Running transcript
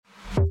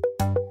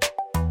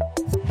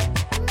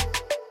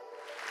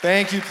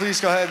Thank you.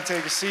 Please go ahead and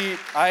take a seat.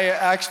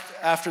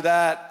 After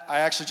that, I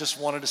actually just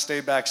wanted to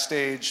stay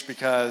backstage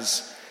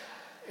because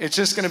it's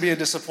just going to be a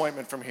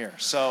disappointment from here.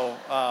 So,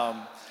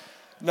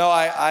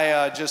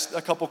 just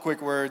a couple quick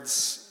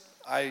words.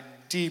 I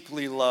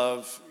deeply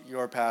love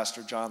your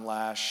pastor, John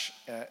Lash.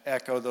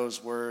 Echo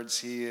those words.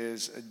 He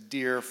is a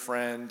dear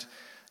friend.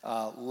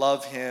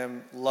 Love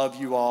him. Love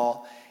you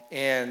all.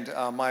 And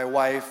my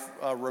wife,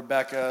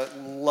 Rebecca,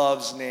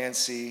 loves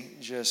Nancy.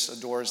 Just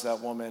adores that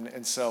woman.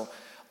 And so,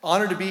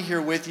 honored to be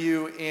here with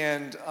you,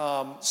 and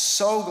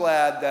so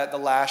glad that the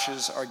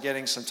Lashes are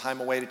getting some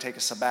time away to take a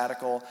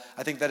sabbatical.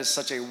 I think that is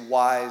such a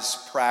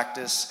wise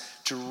practice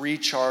to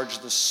recharge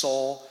the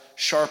soul,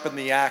 sharpen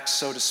the axe,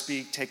 so to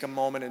speak, take a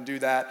moment and do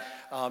that.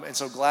 And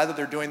so glad that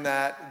they're doing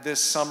that this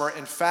summer.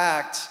 In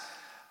fact,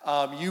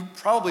 you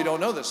probably don't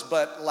know this,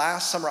 but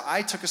last summer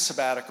I took a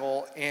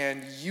sabbatical,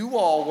 and you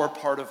all were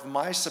part of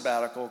my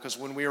sabbatical, because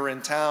when we were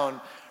in town,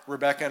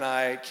 Rebecca and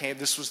I came,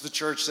 this was the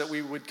church that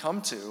we would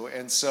come to,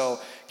 and so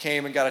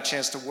came and got a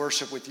chance to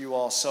worship with you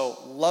all. So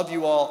love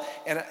you all,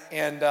 and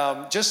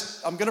I'm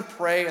going to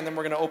pray, and then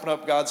we're going to open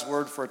up God's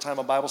Word for a time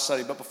of Bible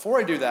study. But before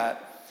I do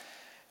that,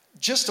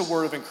 just a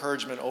word of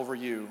encouragement over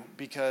you,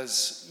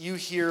 because you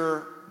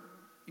hear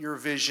your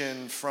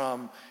vision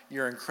from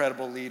your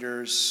incredible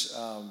leaders,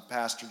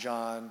 Pastor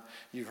John,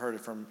 you've heard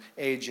it from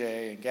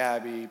AJ and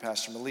Gabby,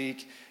 Pastor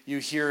Malik. You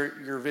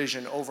hear your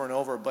vision over and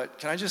over, but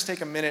can I just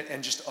take a minute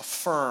and just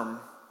affirm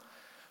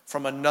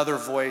from another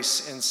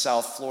voice in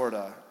South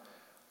Florida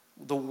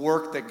the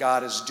work that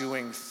God is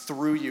doing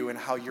through you and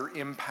how you're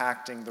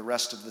impacting the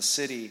rest of the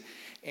city.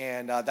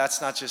 And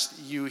that's not just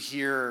you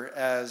here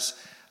as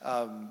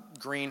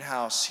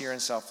Greenhouse here in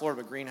South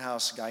Florida, but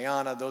Greenhouse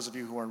Guyana, those of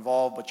you who are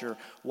involved, but you're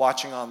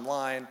watching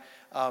online.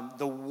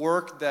 The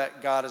work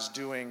that God is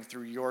doing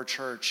through your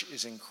church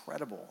is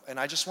incredible. And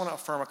I just want to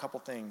affirm a couple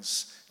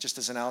things, just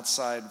as an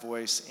outside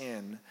voice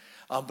in,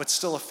 but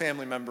still a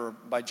family member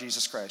by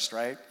Jesus Christ,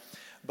 right?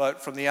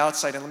 But from the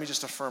outside, and let me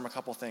just affirm a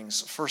couple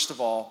things. First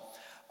of all,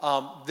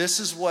 this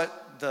is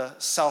what the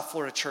South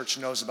Florida church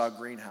knows about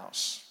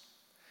Greenhouse,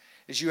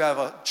 is you have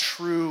a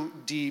true,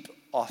 deep,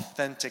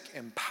 authentic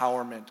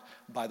empowerment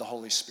by the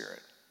Holy Spirit.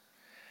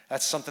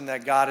 That's something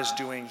that God is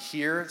doing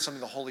here,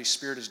 something the Holy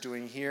Spirit is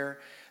doing here.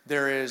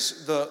 There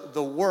is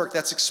the work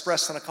that's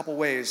expressed in a couple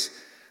ways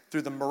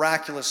through the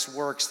miraculous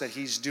works that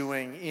he's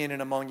doing in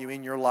and among you,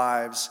 in your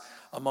lives,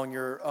 among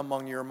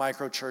your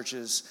micro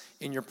churches,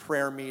 in your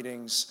prayer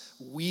meetings.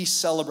 We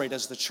celebrate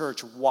as the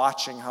church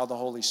watching how the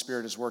Holy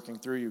Spirit is working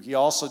through you. He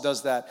also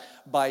does that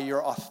by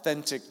your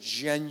authentic,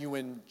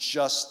 genuine,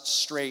 just,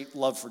 straight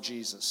love for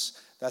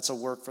Jesus. That's a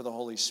work for the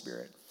Holy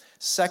Spirit.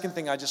 Second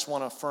thing I just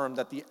want to affirm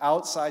that the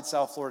outside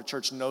South Florida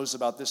church knows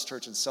about this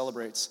church and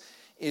celebrates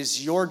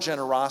is your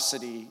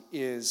generosity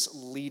is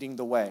leading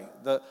the way.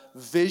 The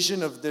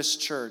vision of this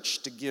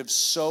church to give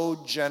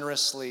so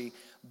generously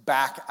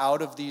back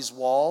out of these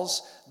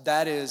walls,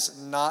 that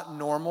is not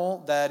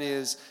normal. That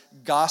is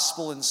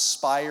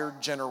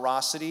gospel-inspired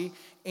generosity,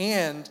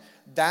 and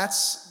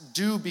that's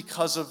due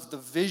because of the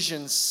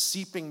vision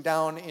seeping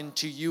down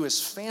into you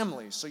as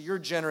family. So you're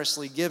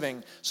generously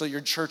giving so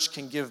your church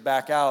can give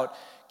back out.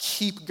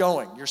 Keep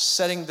going. You're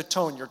setting the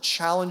tone. You're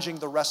challenging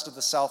the rest of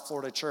the South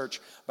Florida church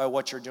by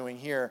what you're doing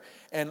here.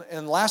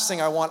 And last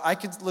thing I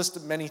could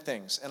list many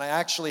things, and I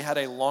actually had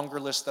a longer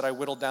list that I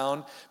whittled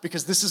down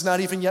because this is not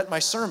even yet my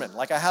sermon.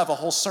 Like I have a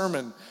whole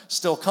sermon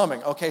still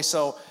coming. Okay,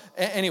 so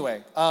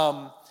anyway,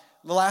 the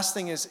last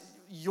thing is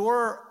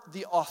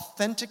the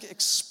authentic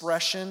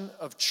expression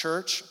of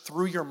church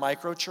through your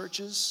micro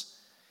churches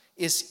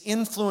is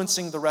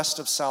influencing the rest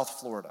of South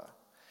Florida.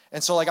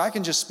 And so I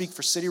can just speak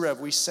for City Rev.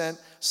 We sent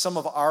some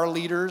of our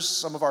leaders,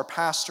 some of our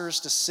pastors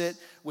to sit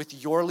with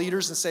your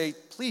leaders and say,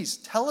 please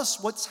tell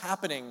us what's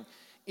happening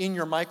in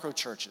your micro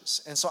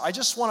churches. And so I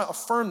just want to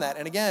affirm that.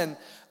 And again,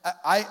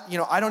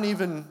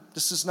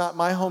 this is not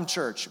my home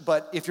church,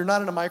 but if you're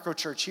not in a micro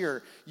church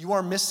here, you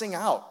are missing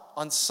out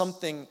on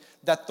something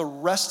that the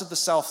rest of the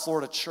South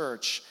Florida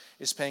church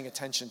is paying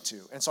attention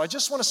to. And so I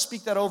just want to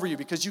speak that over you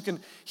because you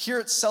can hear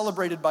it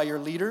celebrated by your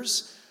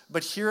leaders,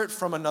 but hear it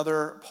from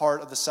another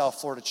part of the South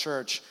Florida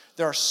church.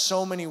 There are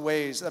so many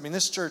ways. I mean,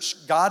 this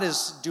church, God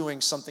is doing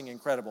something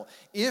incredible.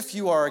 If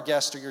you are a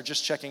guest or you're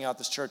just checking out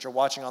this church or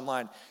watching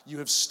online, you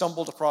have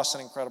stumbled across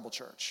an incredible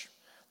church.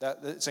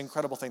 It's an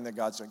incredible thing that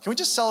God's doing. Can we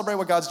just celebrate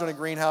what God's doing at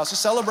Greenhouse?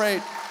 Just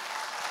celebrate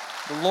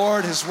the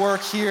Lord, his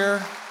work here.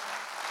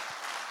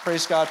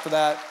 Praise God for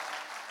that.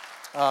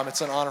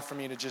 It's an honor for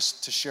me to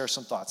share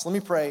some thoughts. Let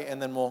me pray,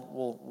 and then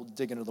we'll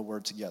dig into the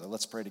word together.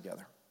 Let's pray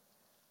together.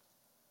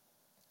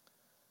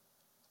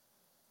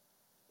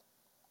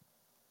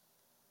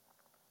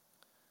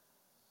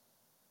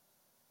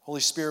 Holy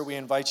Spirit, we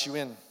invite you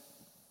in.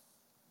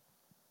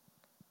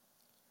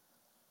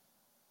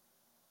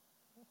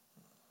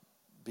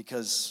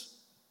 Because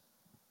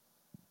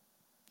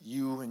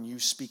you and you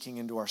speaking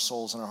into our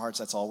souls and our hearts,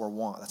 that's all we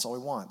want. That's all we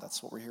want.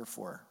 That's what we're here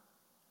for.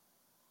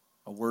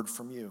 A word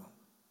from you.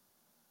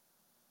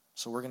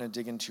 So we're going to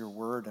dig into your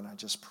word, and I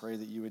just pray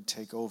that you would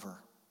take over.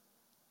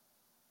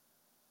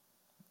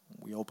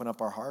 we open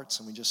up our hearts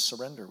and we just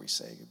surrender. We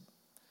say,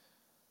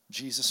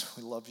 Jesus,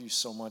 we love you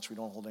so much, we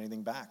don't hold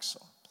anything back, so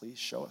please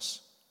show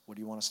us. What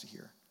do you want us to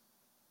hear?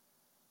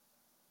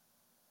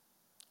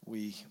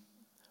 We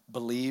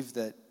believe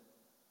that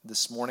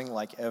this morning,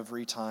 like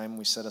every time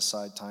we set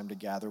aside time to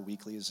gather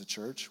weekly as a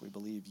church, we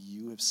believe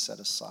you have set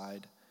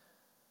aside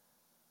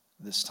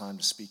this time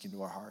to speak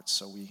into our hearts,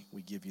 so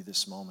we give you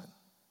this moment.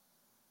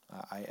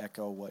 I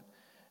echo what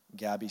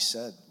Gabby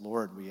said.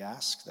 Lord, we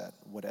ask that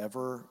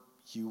whatever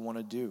you want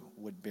to do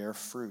would bear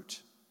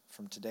fruit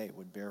from today,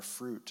 would bear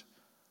fruit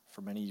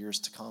for many years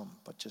to come.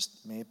 But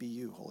just may it be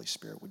you, Holy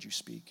Spirit, would you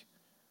speak?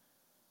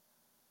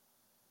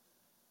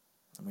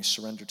 And we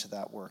surrender to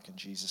that work in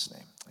Jesus'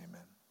 name.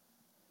 Amen.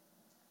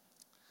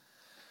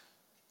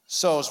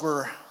 So as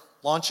we're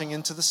launching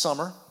into the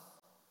summer,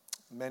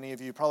 many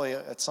of you probably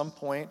at some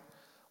point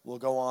will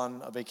go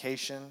on a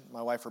vacation.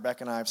 My wife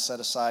Rebecca and I have set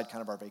aside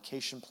kind of our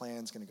vacation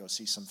plans, going to go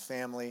see some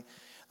family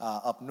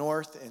up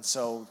north. And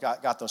so we've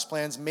got those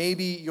plans.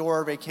 Maybe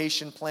your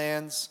vacation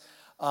plans,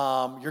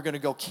 you're going to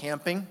go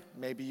camping.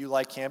 Maybe you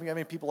like camping. I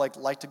mean, people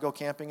like to go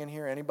camping in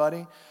here. Anybody?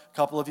 A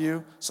couple of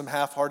you. Some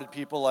half-hearted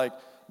people like,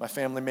 my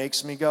family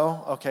makes me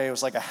go. Okay, it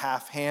was like a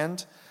half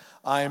hand.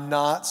 I am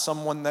not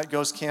someone that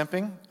goes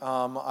camping.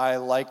 I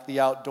like the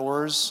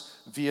outdoors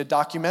via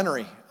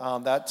documentary.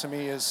 That to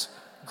me is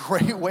a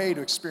great way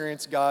to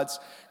experience God's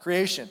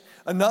creation.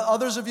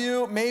 Others of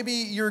you, maybe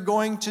you're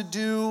going to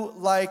do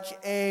like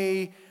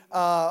a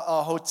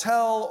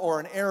hotel or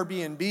an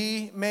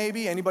Airbnb,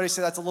 maybe. Anybody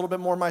say that's a little bit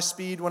more my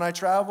speed when I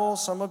travel?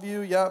 Some of you,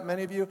 yeah,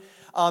 many of you.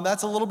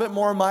 That's a little bit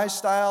more my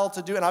style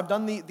to do. And I've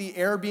done the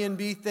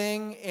Airbnb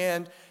thing.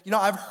 And,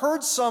 I've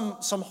heard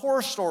some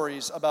horror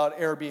stories about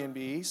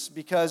Airbnbs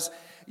because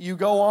you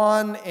go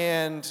on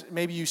and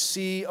maybe you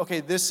see, okay,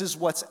 this is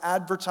what's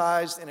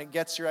advertised and it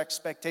gets your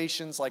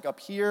expectations like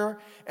up here.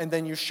 And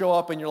then you show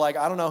up and you're like,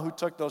 I don't know who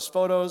took those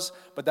photos,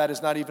 but that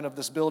is not even of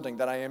this building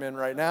that I am in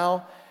right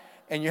now.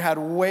 And you had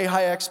way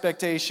high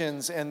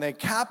expectations and they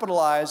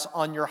capitalize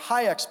on your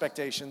high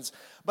expectations.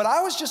 But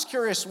I was just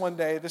curious one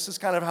day, this is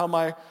kind of how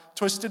my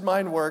twisted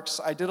mind works.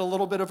 I did a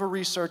little bit of a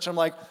research. I'm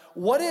like,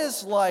 what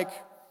is like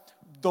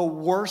the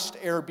worst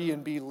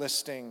Airbnb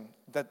listing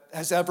that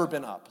has ever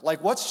been up?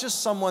 Like, what's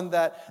just someone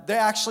that they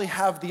actually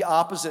have the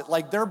opposite?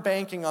 Like, they're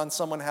banking on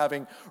someone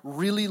having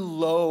really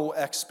low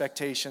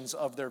expectations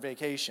of their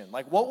vacation.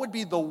 Like, what would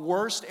be the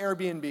worst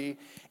Airbnb?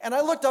 And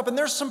I looked up, and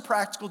there's some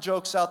practical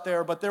jokes out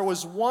there, but there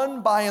was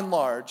one by and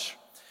large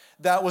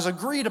that was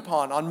agreed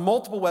upon on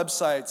multiple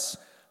websites.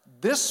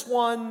 This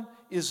one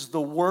is the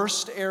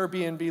worst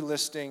Airbnb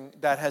listing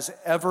that has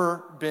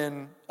ever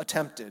been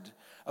attempted,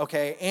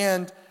 okay?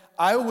 And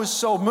I was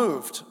so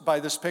moved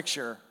by this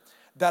picture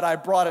that I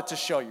brought it to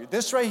show you.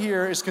 This right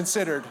here is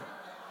considered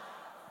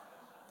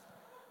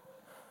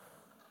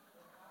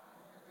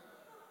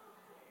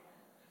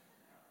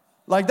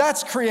like,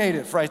 that's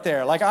creative right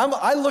there. Like,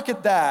 I look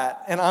at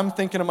that and I'm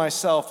thinking to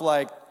myself,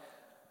 like,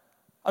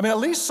 at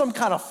least some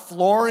kind of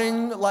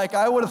flooring. Like,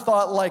 I would have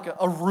thought like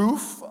a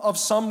roof of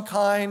some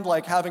kind,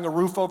 like having a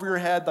roof over your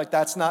head. Like,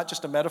 that's not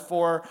just a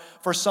metaphor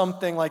for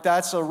something. Like,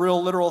 that's a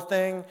real literal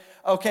thing.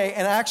 Okay,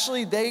 and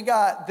actually they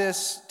got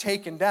this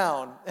taken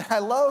down. And I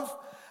love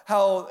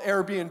how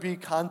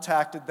Airbnb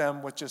contacted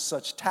them with just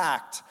such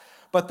tact.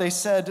 But they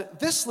said,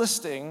 this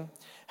listing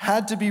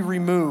had to be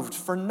removed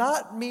for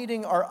not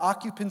meeting our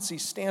occupancy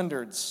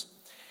standards.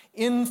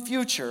 In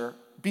future,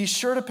 be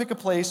sure to pick a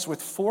place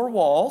with 4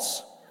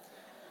 walls,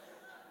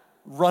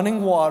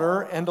 running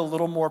water, and a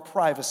little more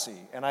privacy.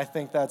 And I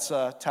think that's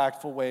a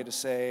tactful way to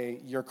say,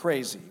 you're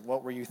crazy.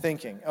 What were you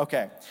thinking?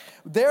 Okay.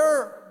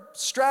 Their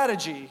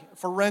strategy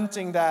for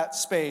renting that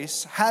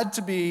space had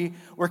to be,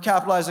 we're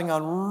capitalizing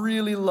on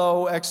really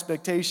low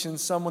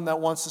expectations. Someone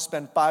that wants to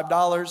spend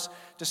 $5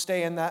 to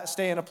stay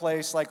in a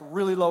place, like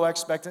really low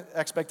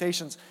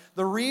expectations.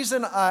 The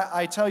reason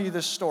I tell you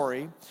this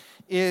story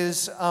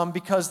is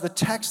because the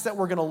text that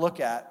we're going to look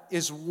at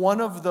is one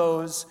of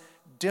those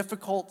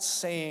difficult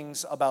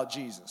sayings about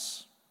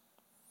Jesus.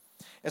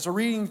 As we're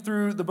reading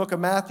through the book of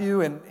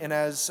Matthew, and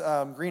as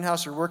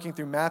Greenhouse, you're working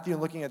through Matthew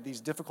and looking at these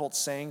difficult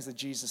sayings that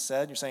Jesus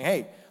said, you're saying,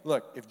 hey,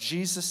 look, if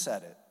Jesus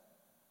said it,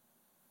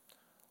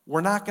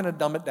 we're not going to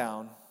dumb it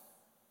down.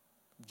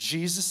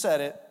 Jesus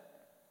said it.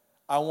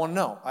 I want to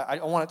know. I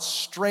want it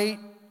straight,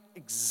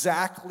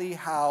 exactly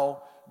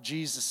how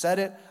Jesus said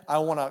it. I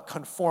want to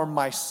conform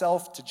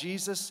myself to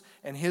Jesus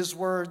and his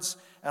words,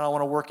 and I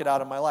want to work it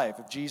out in my life.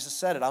 If Jesus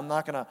said it, I'm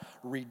not going to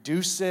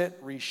reduce it,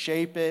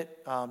 reshape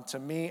it to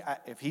me.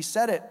 If he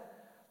said it,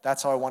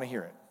 that's how I want to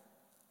hear it.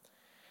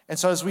 And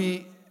so as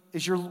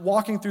you're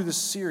walking through this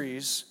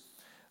series,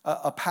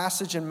 a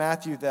passage in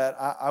Matthew that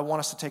I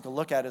want us to take a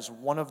look at is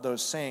one of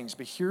those sayings.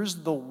 But here's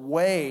the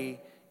way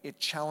it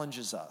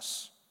challenges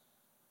us.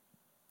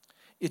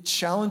 It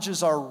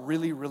challenges our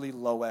really, really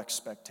low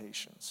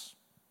expectations.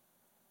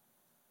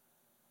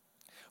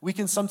 We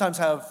can sometimes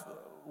have,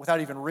 without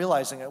even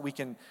realizing it, we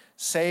can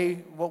say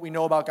what we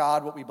know about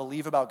God, what we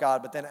believe about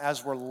God, but then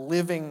as we're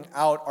living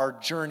out our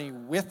journey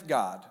with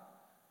God,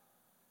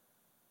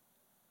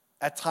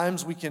 at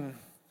times we can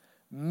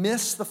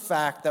miss the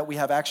fact that we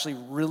have actually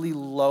really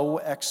low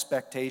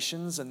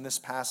expectations, and this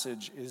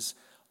passage is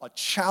a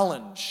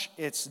challenge.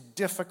 It's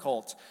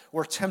difficult.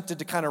 We're tempted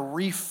to kind of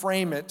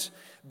reframe it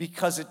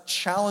because it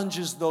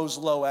challenges those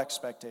low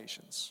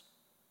expectations.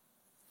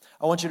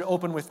 I want you to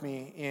open with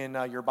me in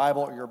your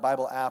Bible or your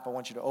Bible app. I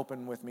want you to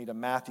open with me to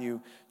Matthew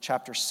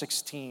chapter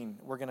 16.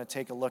 We're going to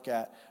take a look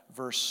at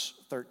verse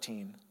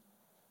 13.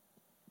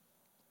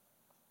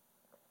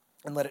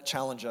 And let it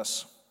challenge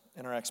us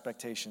in our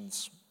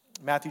expectations.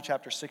 Matthew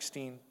chapter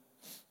 16,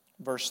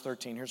 verse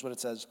 13. Here's what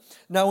it says.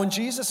 Now when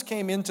Jesus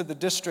came into the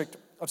district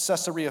of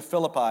Caesarea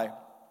Philippi,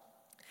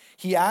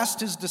 he asked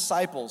his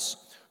disciples,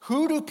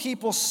 "Who do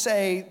people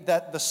say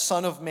that the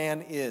Son of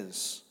Man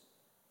is?"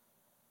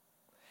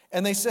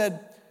 And they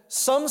said,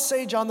 "Some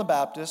say John the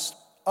Baptist,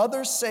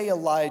 others say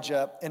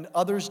Elijah, and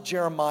others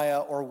Jeremiah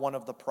or one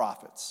of the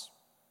prophets."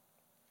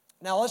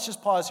 Now let's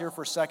just pause here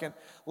for a second.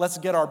 Let's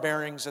get our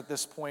bearings at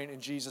this point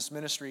in Jesus'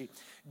 ministry.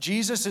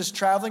 Jesus is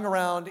traveling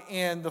around,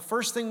 and the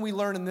first thing we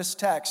learn in this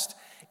text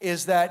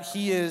is that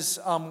he is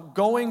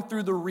going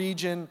through the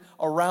region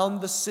around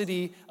the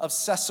city of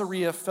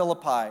Caesarea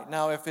Philippi.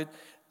 Now, if it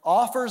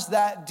offers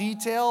that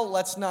detail,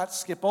 let's not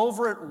skip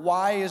over it.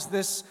 Why is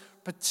this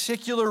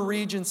particular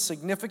region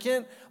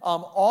significant?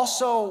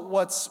 Also,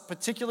 what's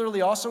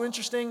particularly also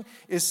interesting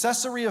is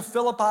Caesarea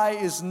Philippi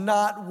is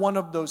not one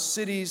of those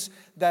cities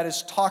that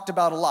is talked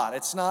about a lot.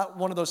 It's not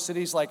one of those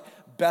cities like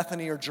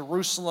Bethany or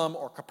Jerusalem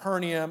or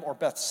Capernaum or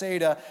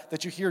Bethsaida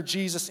that you hear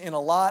Jesus in a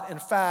lot. In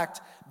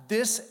fact,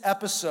 this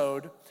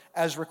episode,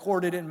 as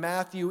recorded in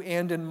Matthew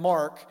and in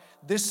Mark,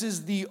 this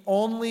is the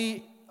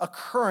only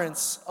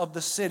occurrence of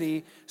the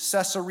city,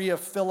 Caesarea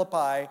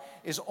Philippi,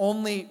 is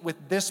only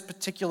with this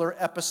particular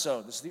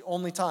episode. This is the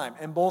only time.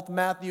 And both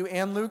Matthew,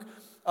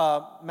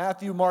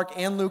 Mark,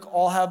 and Luke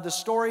all have the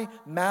story.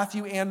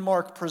 Matthew and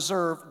Mark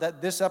preserve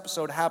that this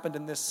episode happened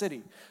in this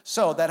city.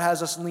 So that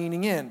has us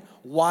leaning in.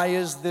 Why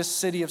is this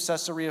city of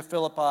Caesarea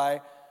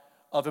Philippi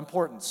of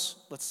importance?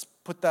 Let's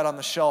put that on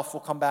the shelf.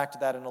 We'll come back to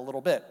that in a little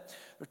bit.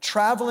 They're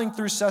traveling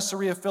through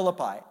Caesarea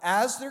Philippi.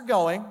 As they're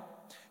going,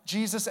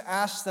 Jesus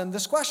asks them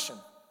this question.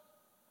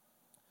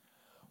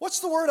 What's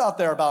the word out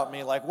there about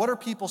me? Like, what are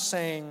people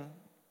saying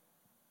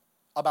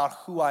about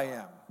who I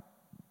am?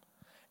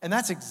 And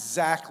that's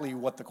exactly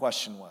what the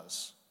question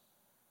was.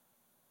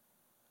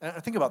 And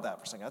think about that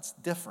for a second. That's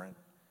different.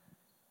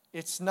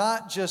 It's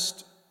not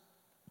just,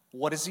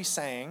 what is he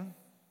saying?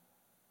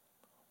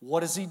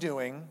 What is he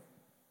doing?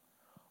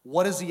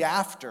 What is he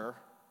after?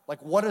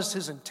 Like, what is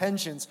his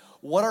intentions?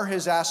 What are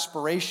his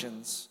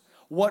aspirations?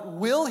 What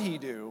will he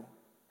do?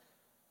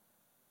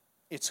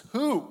 It's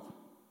who.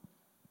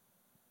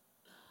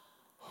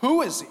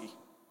 Who is he?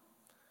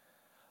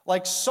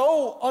 Like,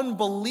 so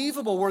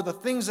unbelievable were the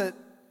things that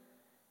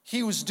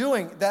he was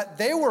doing that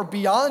they were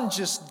beyond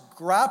just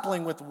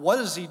grappling with what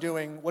is he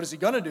doing, what is he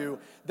going to do.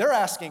 They're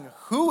asking,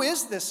 who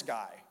is this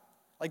guy?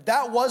 Like,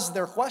 that was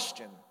their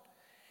question.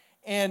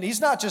 And he's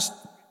not just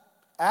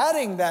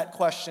adding that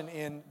question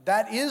in,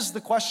 that is the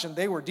question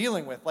they were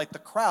dealing with, like the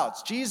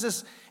crowds.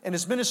 Jesus and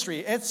his ministry,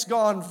 it's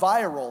gone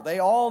viral. They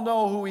all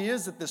know who he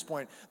is at this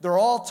point. They're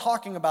all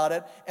talking about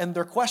it, and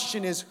their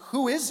question is,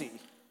 who is he?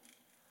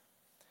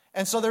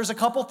 And so there's a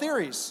couple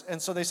theories.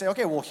 And so they say,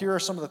 okay, well, here are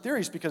some of the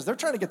theories, because they're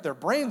trying to get their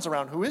brains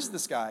around who is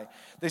this guy.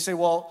 They say,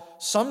 well,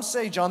 some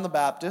say John the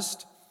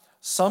Baptist.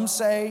 Some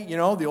say,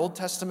 the Old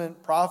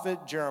Testament prophet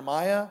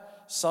Jeremiah.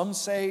 Some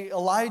say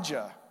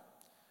Elijah.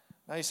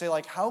 Now you say,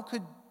 like, how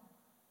could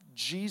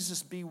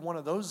Jesus be one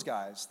of those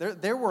guys?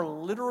 There were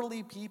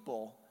literally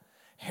people,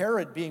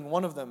 Herod being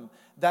one of them,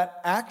 that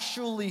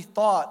actually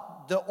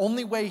thought the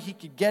only way he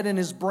could get in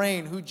his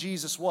brain who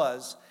Jesus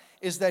was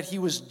is that he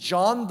was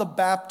John the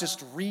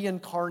Baptist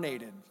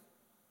reincarnated.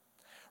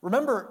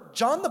 Remember,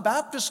 John the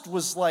Baptist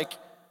was like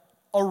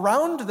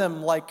around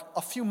them like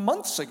a few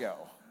months ago.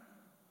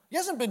 He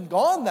hasn't been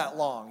gone that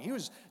long. He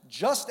was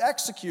just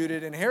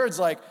executed, and Herod's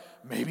like,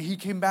 maybe he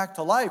came back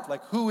to life.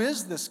 Like, who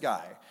is this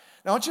guy?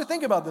 Now, I want you to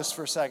think about this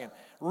for a second.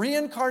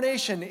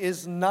 Reincarnation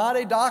is not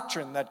a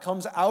doctrine that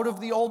comes out of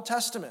the Old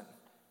Testament.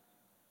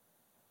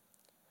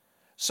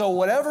 So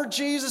whatever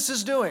Jesus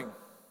is doing,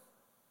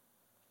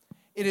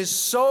 it is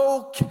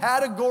so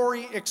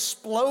category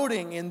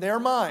exploding in their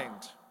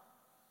mind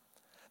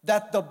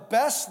that the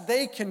best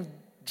they can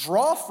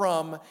draw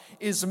from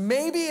is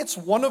maybe it's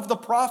one of the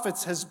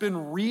prophets has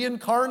been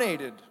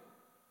reincarnated.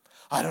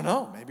 I don't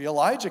know, maybe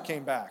Elijah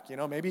came back,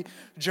 maybe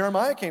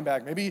Jeremiah came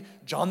back, maybe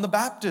John the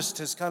Baptist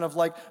has kind of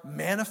like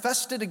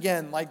manifested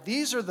again. Like,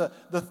 these are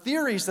the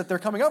theories that they're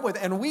coming up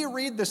with. And we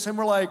read this and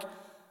we're like,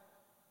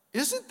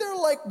 isn't there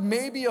like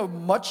maybe a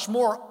much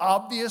more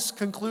obvious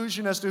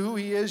conclusion as to who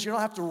he is? You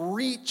don't have to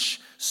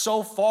reach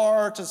so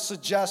far to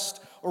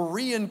suggest a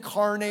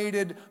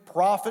reincarnated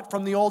prophet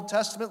from the Old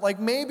Testament. Like,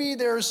 maybe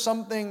there's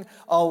something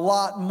a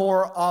lot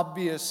more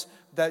obvious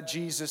that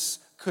Jesus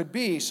could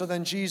be. So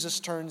then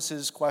Jesus turns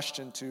his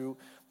question to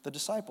the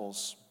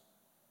disciples.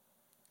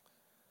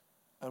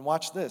 And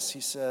watch this.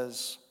 He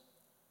says,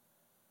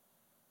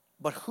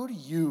 but who do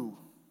you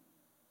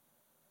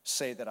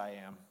say that I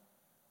am?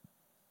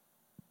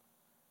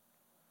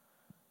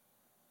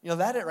 You know,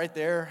 that right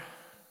there,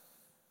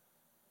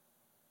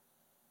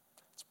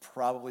 it's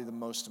probably the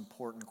most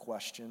important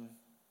question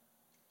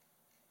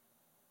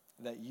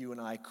that you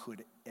and I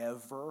could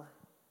ever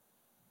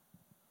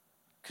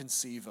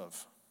conceive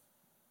of.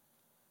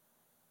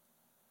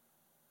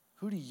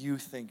 Who do you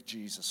think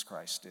Jesus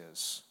Christ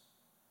is?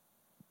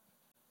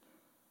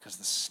 Because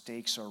the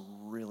stakes are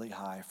really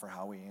high for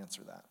how we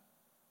answer that.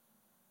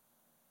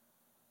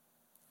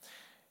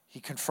 He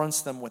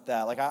confronts them with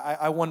that. Like,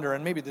 I wonder,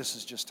 and maybe this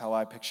is just how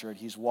I picture it.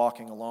 He's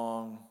walking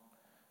along.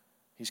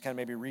 He's kind of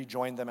maybe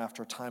rejoined them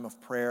after a time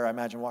of prayer. I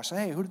imagine walking,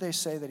 hey, who do they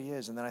say that he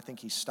is? And then I think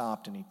he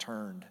stopped and he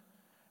turned,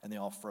 and they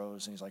all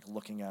froze, and he's like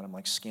looking at him,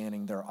 like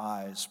scanning their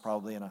eyes,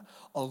 probably in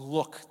a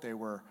look they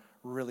were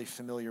really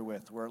familiar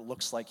with, where it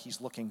looks like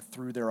he's looking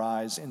through their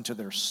eyes into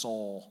their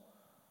soul,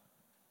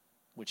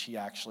 which he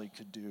actually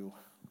could do.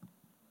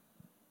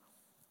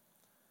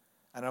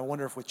 And I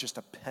wonder if with just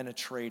a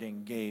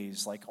penetrating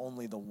gaze, like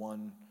only the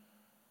one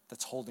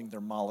that's holding their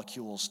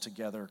molecules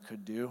together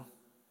could do,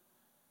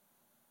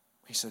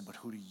 he said, but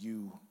who do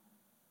you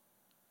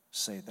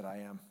say that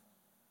I am?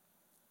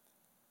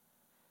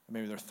 And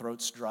maybe their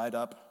throats dried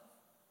up.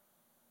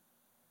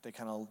 They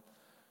kind of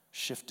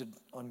shifted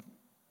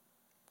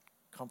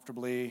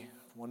uncomfortably,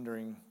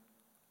 wondering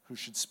who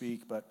should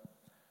speak, but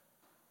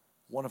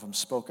one of them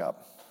spoke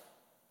up.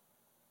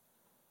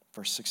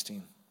 Verse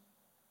 16.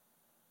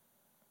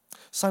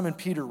 Simon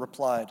Peter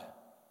replied,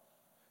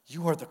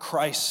 "You are the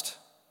Christ,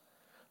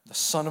 the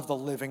Son of the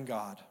living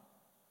God."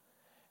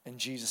 And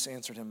Jesus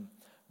answered him,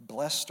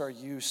 "Blessed are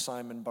you,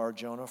 Simon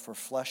Bar-Jonah, for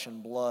flesh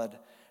and blood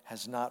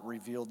has not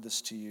revealed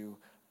this to you,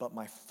 but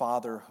my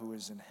Father who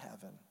is in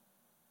heaven."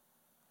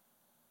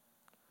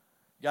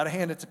 You got to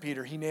hand it to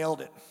Peter. He nailed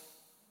it.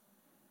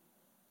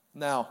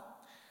 Now,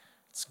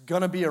 it's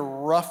going to be a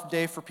rough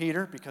day for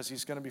Peter because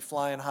he's going to be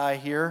flying high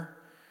here.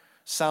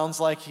 Sounds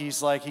like he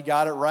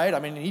got it right. I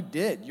mean, he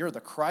did. You're the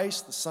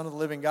Christ, the Son of the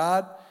living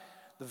God.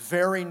 The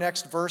very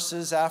next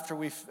verses after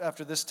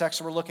this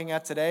text we're looking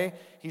at today,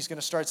 he's going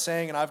to start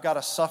saying, and I've got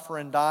to suffer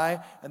and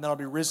die, and then I'll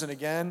be risen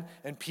again.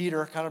 And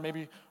Peter, kind of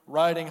maybe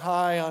riding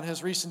high on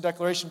his recent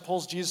declaration,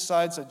 pulls Jesus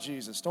aside and said,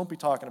 Jesus, don't be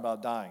talking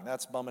about dying.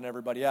 That's bumming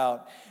everybody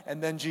out.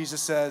 And then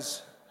Jesus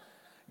says,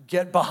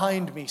 get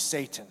behind me,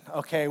 Satan.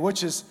 Okay,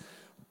 which is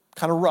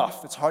kind of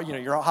rough. It's hard,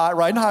 you're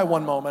riding high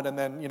one moment, and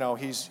then,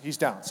 he's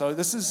down. So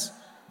this is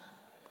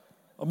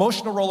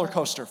emotional roller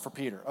coaster for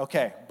Peter.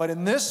 Okay, but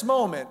in this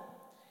moment,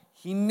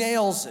 he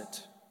nails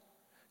it.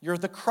 You're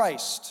the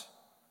Christ.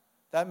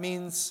 That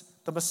means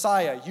the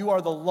Messiah. You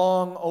are the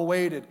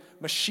long-awaited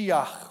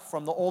Mashiach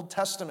from the Old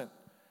Testament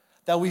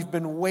that we've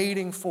been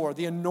waiting for,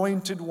 the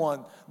anointed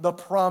one, the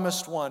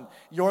promised one.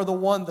 You're the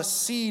one, the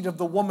seed of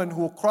the woman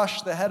who will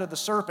crush the head of the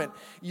serpent.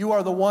 You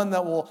are the one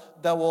that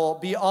will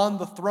be on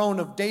the throne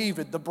of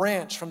David, the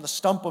branch from the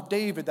stump of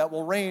David that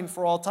will reign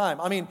for all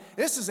time. I mean,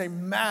 this is a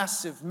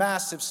massive,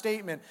 massive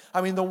statement.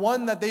 I mean, the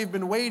one that they've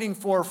been waiting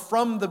for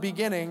from the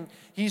beginning,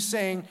 he's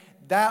saying,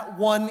 that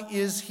one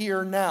is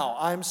here now.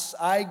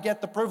 I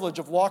get the privilege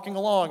of walking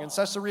along in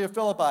Caesarea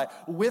Philippi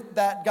with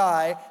that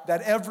guy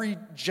that every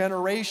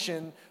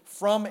generation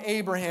from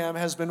Abraham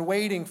has been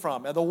waiting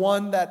from, and the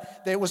one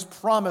that was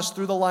promised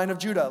through the line of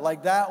Judah.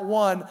 Like that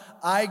one,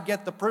 I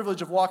get the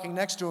privilege of walking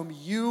next to him.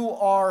 You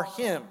are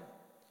him.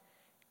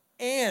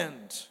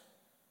 And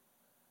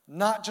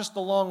not just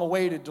the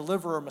long-awaited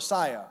deliverer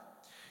Messiah.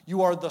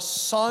 You are the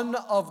Son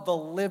of the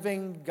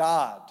living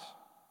God.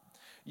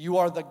 You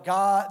are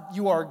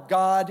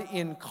God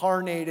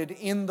incarnated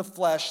in the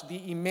flesh,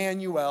 the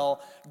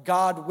Emmanuel,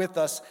 God with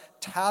us,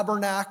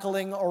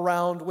 tabernacling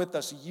around with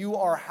us. You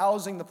are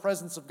housing the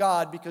presence of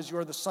God because you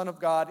are the Son of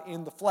God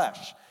in the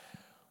flesh.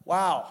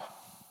 Wow.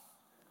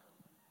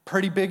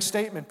 Pretty big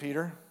statement,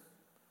 Peter.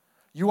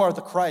 You are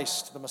the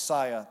Christ, the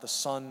Messiah, the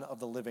Son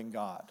of the living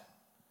God.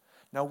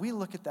 Now we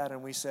look at that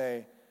and we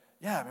say,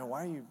 yeah, man,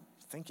 why are you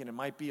thinking it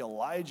might be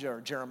Elijah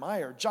or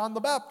Jeremiah or John the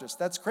Baptist?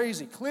 That's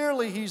crazy.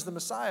 Clearly he's the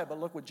Messiah, but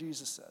look what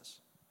Jesus says.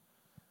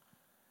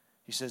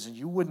 He says, and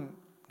you wouldn't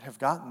have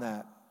gotten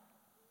that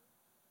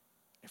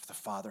if the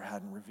Father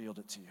hadn't revealed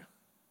it to you.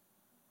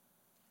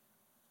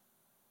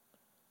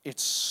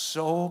 It's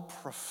so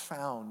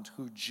profound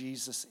who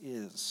Jesus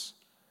is.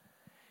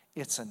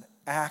 It's an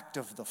act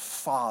of the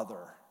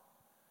Father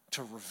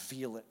to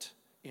reveal it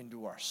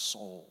into our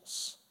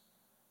souls.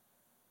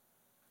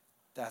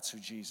 That's who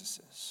Jesus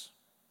is.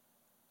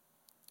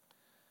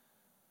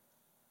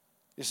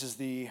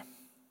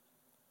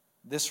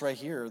 This right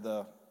here,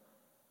 the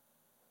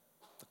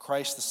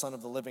Christ, the Son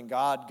of the living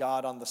God,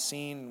 God on the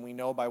scene. We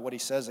know by what he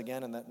says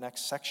again in that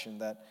next section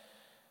that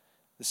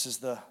this is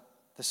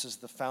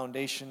the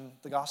foundation,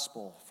 the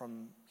gospel.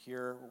 From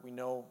here, we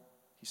know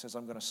he says,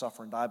 I'm going to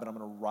suffer and die, but I'm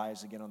going to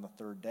rise again on the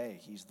third day.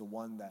 He's the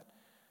one that,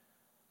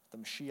 the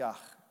Mashiach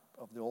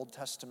of the Old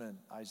Testament,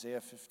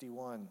 Isaiah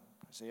 51,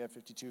 Isaiah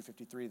 52,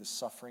 53, the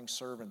suffering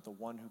servant, the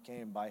one who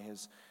came by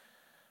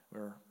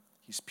where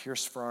he's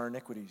pierced for our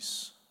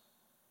iniquities.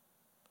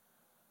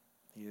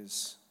 He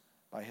is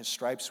By his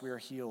stripes we are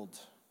healed.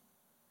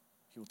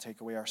 He will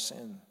take away our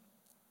sin.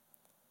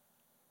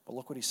 But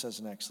look what he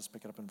says next. Let's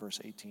pick it up in verse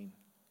 18.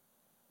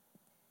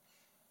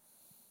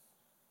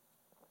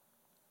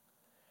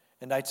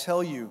 And I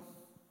tell you,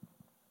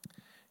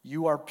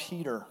 you are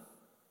Peter,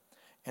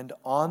 and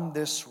on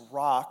this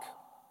rock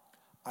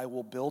I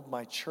will build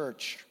my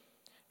church,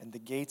 and the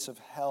gates of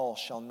hell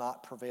shall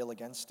not prevail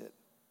against it.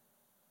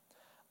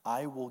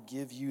 I will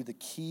give you the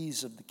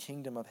keys of the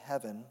kingdom of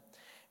heaven,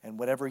 and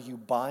whatever you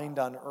bind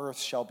on earth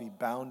shall be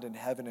bound in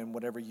heaven, and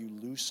whatever you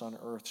loose on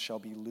earth shall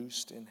be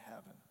loosed in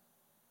heaven.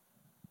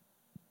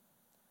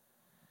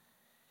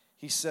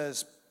 He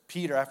says,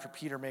 Peter, after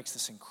Peter makes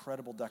this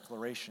incredible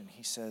declaration,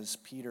 he says,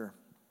 Peter,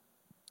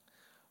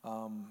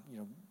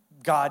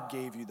 God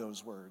gave you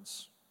those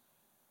words.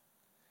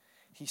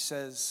 He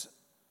says,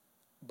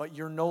 but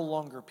you're no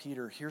longer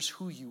Peter. Here's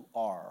who you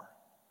are.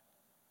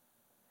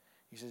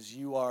 He says,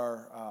 you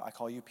are, I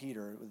call you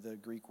Peter. The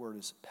Greek word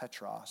is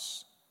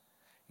Petros.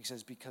 He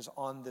says, because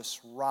on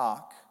this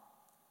rock,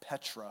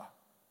 Petra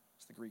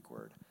is the Greek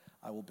word,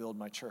 I will build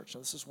my church.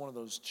 Now, this is one of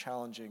those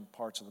challenging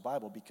parts of the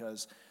Bible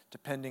because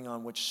depending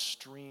on which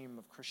stream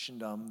of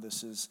Christendom,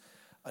 this is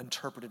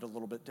interpreted a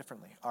little bit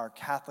differently. Our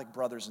Catholic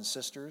brothers and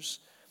sisters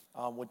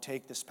would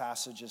take this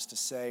passage as to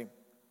say,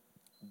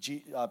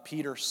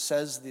 Peter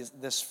says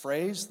this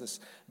phrase, this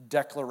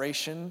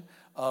declaration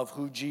of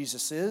who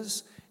Jesus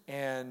is,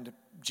 and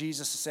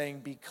Jesus is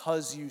saying,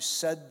 because you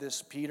said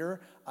this,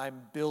 Peter,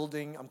 I'm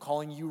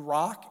calling you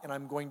rock, and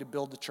I'm going to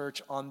build the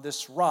church on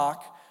this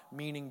rock,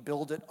 meaning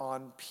build it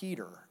on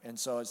Peter. And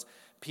so as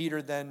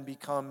Peter then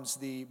becomes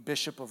the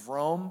Bishop of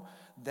Rome,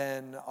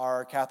 then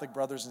our Catholic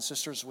brothers and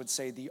sisters would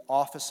say the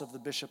office of the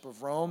Bishop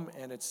of Rome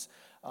and its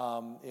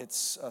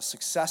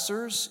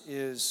successors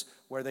is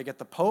where they get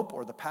the Pope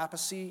or the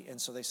papacy. And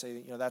so they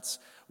say, that's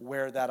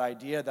where that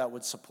idea that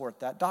would support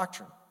that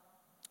doctrine.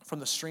 From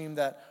the stream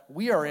that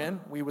we are in,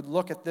 we would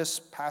look at this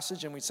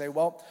passage and we'd say,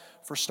 well,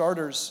 for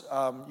starters,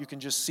 you can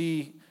just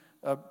see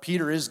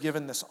Peter is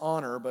given this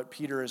honor, but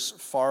Peter is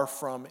far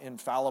from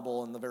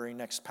infallible. In the very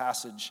next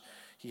passage,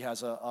 he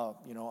has a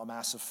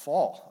massive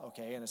fall,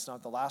 okay? And it's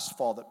not the last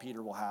fall that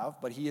Peter will have,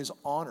 but he is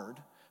honored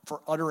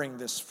for uttering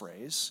this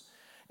phrase.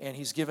 And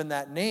he's given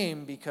that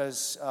name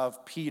because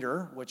of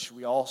Peter, which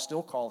we all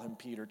still call him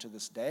Peter to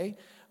this day,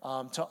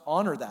 to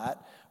honor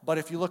that. But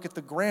if you look at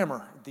the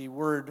grammar, the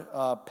word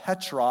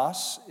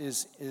Petros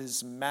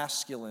is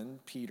masculine,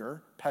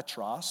 Peter,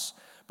 Petros.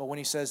 But when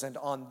he says, and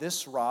on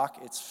this rock,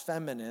 it's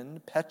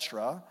feminine,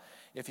 Petra.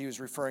 If he was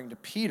referring to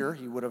Peter,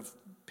 he would have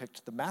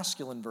picked the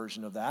masculine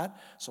version of that.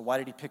 So why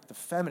did he pick the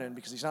feminine?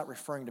 Because he's not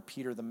referring to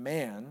Peter the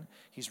man.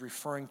 He's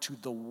referring to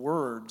the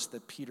words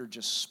that Peter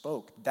just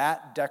spoke.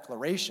 That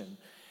declaration,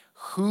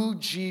 who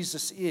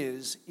Jesus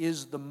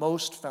is the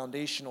most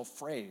foundational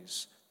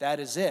phrase. That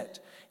is it.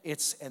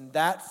 It's in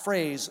that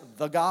phrase,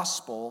 the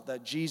gospel,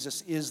 that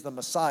Jesus is the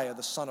Messiah,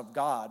 the Son of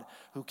God,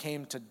 who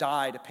came to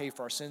die to pay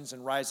for our sins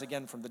and rise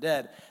again from the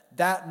dead.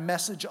 That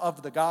message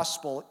of the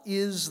gospel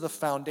is the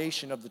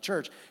foundation of the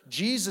church.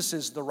 Jesus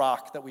is the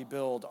rock that we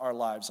build our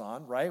lives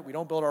on, right? We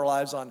don't build our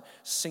lives on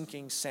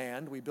sinking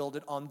sand. We build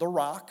it on the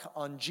rock,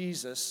 on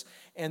Jesus.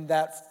 And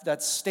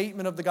that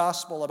statement of the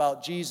gospel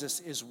about Jesus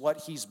is what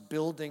he's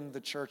building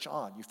the church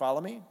on. You follow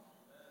me?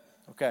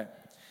 Okay.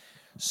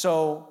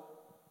 So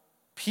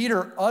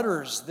Peter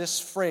utters this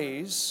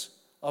phrase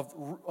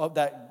of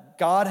that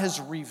God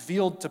has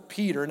revealed to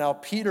Peter. Now,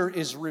 Peter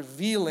is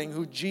revealing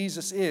who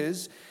Jesus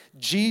is.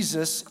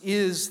 Jesus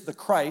is the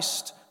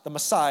Christ, the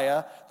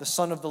Messiah, the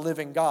Son of the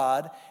living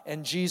God.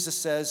 And Jesus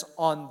says,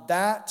 on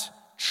that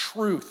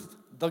truth,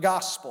 the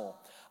gospel,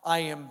 I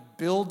am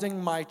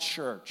building my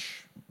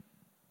church.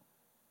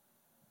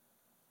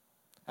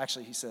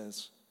 Actually, he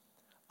says,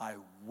 I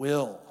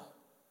will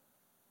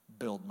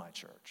build my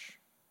church.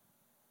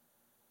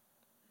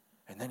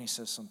 And then he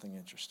says something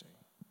interesting.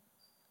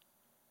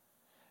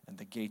 And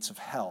the gates of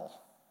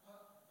hell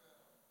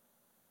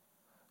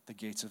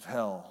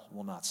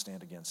will not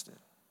stand against it.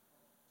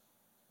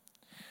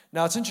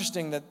 Now, it's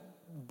interesting that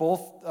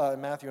both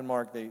Matthew and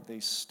Mark, they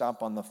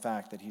stop on the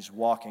fact that he's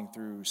walking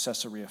through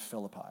Caesarea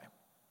Philippi.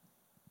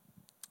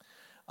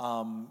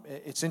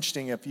 It's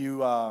interesting, if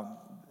you,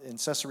 in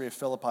Caesarea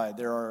Philippi,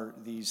 there are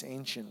these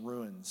ancient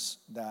ruins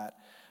that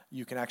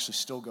you can actually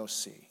still go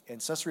see.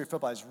 And Caesarea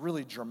Philippi is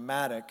really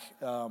dramatic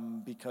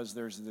because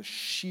there's this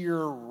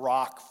sheer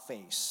rock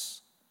face.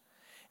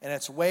 And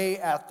it's way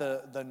at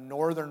the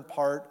northern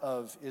part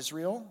of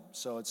Israel.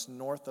 So it's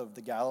north of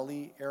the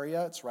Galilee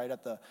area. It's right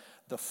at the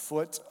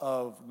foot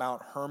of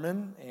Mount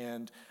Hermon.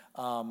 And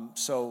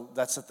so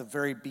that's at the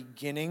very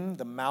beginning,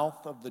 the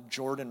mouth of the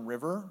Jordan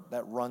River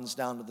that runs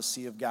down to the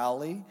Sea of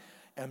Galilee,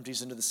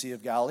 empties into the Sea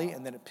of Galilee,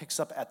 and then it picks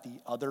up at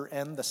the other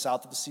end, the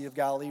south of the Sea of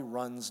Galilee,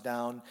 runs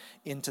down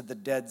into the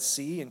Dead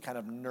Sea and kind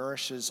of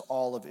nourishes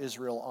all of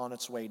Israel on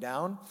its way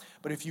down.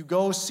 But if you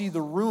go see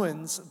the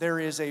ruins, there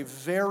is a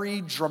very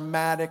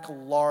dramatic,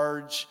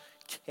 large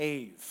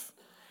cave.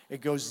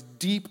 It goes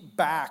deep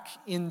back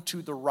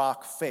into the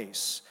rock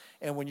face.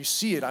 And when you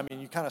see it, I mean,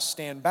 you kind of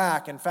stand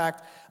back. In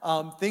fact,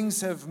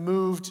 things have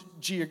moved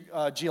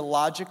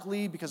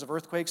geologically because of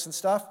earthquakes and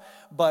stuff.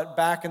 But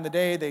back in the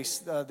day,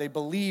 they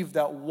believed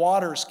that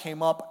waters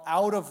came up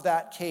out of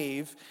that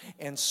cave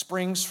and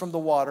springs from the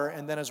water.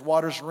 And then as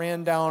waters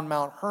ran down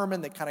Mount Hermon,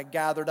 they kind of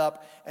gathered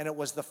up, and it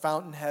was the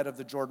fountainhead of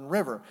the Jordan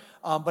River.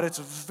 But it's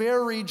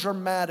very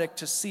dramatic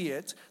to see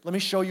it. Let me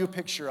show you a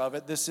picture of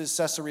it. This is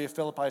Caesarea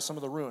Philippi, some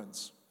of the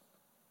ruins.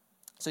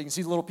 So you can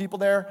see the little people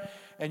there,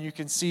 and you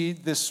can see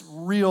this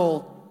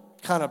real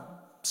kind of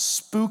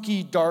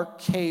spooky, dark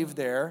cave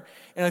there.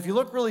 And if you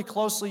look really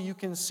closely, you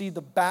can see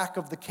the back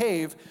of the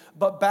cave.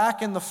 But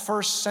back in the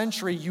first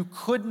century, you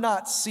could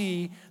not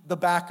see the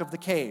back of the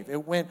cave.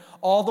 It went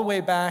all the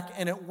way back,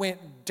 and it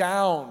went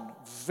down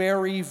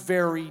very,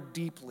 very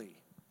deeply.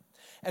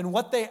 And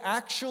what they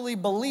actually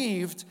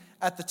believed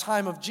at the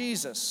time of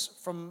Jesus,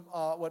 from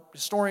what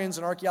historians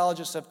and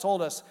archaeologists have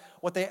told us,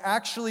 what they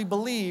actually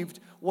believed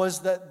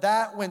was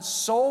that went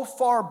so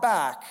far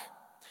back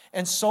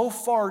and so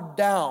far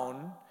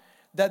down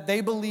that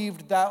they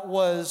believed that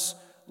was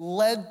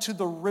led to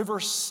the river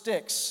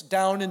Styx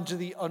down into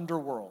the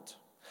underworld.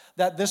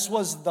 That this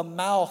was the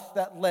mouth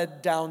that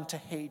led down to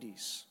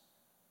Hades.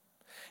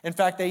 In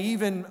fact, they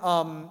even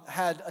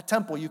had a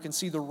temple. You can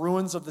see the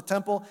ruins of the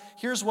temple.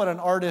 Here's what an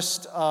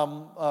artist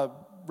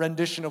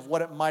rendition of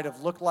what it might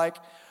have looked like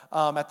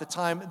at the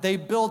time. They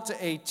built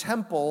a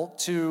temple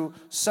to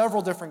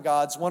several different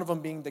gods, one of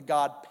them being the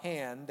god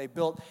Pan. They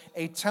built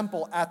a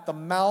temple at the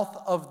mouth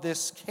of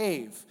this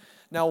cave.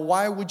 Now,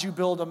 why would you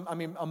build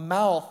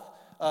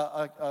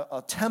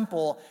a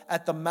temple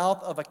at the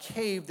mouth of a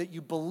cave that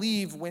you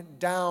believe went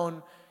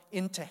down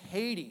into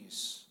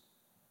Hades?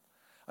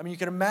 I mean, you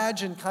can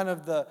imagine kind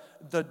of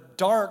the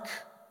dark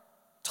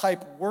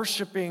type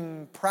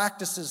worshiping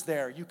practices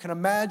there. You can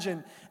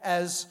imagine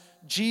as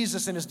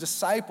Jesus and his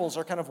disciples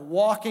are kind of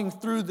walking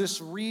through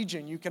this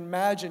region, you can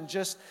imagine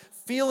just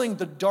feeling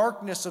the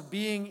darkness of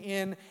being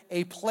in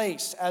a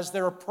place as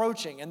they're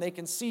approaching, and they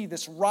can see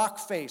this rock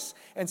face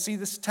and see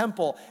this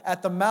temple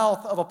at the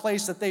mouth of a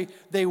place that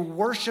they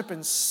worship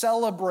and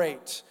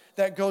celebrate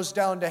that goes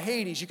down to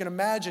Hades. You can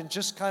imagine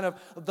just kind of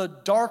the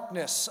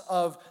darkness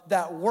of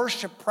that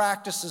worship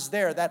practices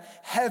there,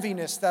 that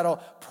heaviness, that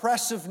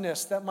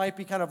oppressiveness that might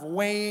be kind of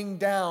weighing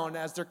down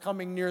as they're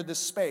coming near this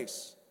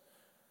space.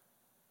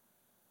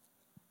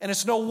 And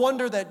it's no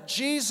wonder that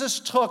Jesus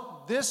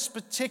took this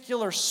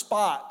particular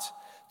spot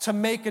to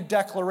make a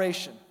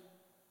declaration.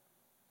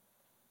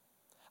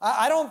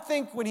 I don't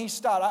think when he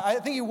stopped, I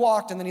think he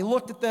walked and then he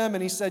looked at them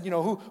and he said,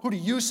 who do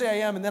you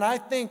say I am? And then I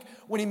think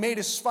when he made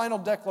his final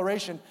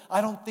declaration, I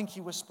don't think he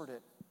whispered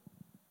it.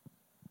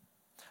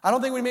 I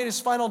don't think when he made his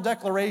final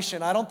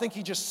declaration, I don't think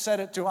he just said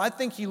it to him. I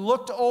think he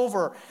looked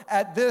over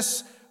at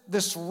this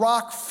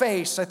rock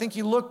face. I think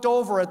he looked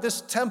over at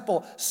this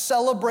temple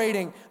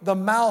celebrating the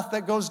mouth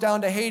that goes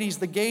down to Hades,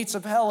 the gates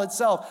of hell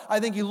itself. I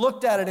think he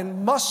looked at it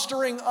and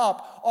mustering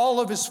up all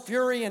of his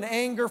fury and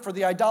anger for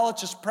the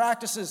idolatrous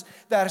practices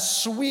that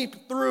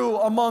sweep through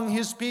among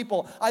his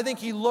people. I think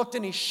he looked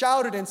and he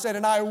shouted and said,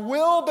 "And I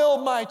will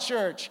build my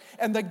church,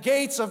 and the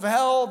gates of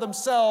hell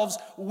themselves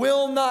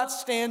will not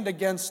stand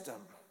against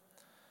them."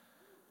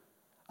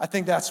 I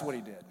think that's what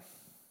he did.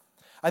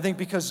 I think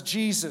because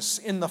Jesus,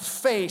 in the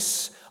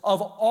face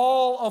of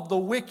all of the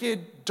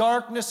wicked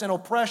darkness and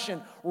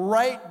oppression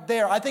right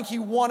there, I think he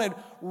wanted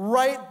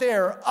right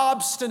there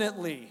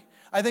obstinately,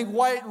 I think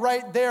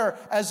right there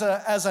as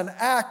an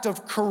act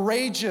of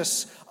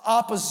courageous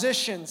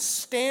opposition,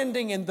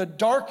 standing in the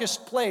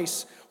darkest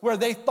place where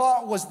they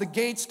thought was the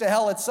gates to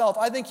hell itself,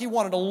 I think he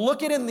wanted to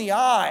look it in the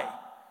eye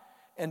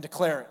and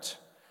declare it.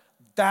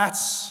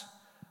 That's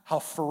how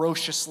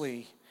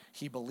ferociously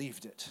he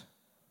believed it.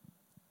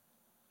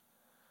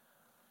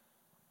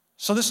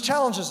 So this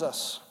challenges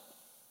us.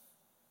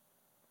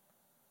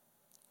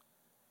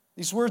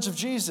 These words of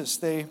Jesus,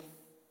 they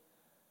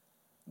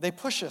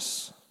push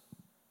us.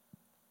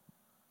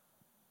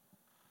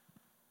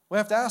 We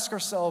have to ask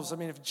ourselves,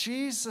 if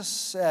Jesus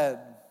said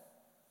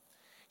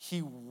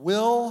he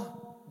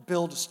will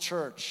build his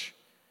church,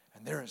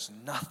 and there is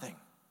nothing,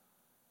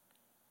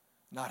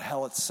 not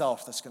hell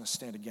itself, that's going to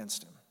stand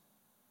against him.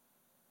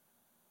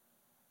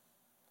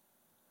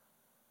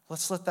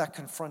 Let's let that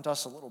confront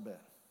us a little bit.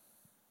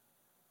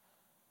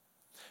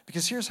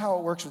 Because here's how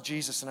it works with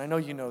Jesus, and I know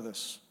you know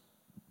this.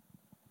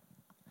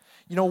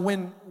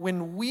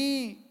 When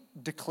we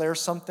declare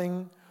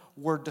something,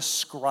 we're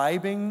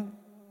describing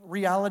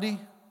reality.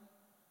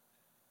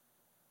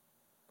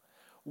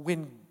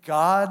 When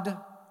God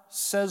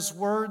says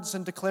words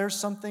and declares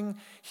something,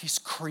 he's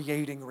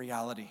creating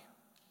reality.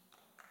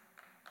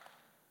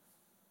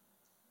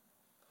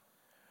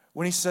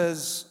 When he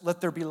says,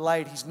 "Let there be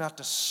light," he's not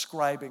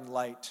describing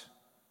light.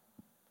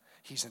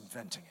 He's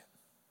inventing it.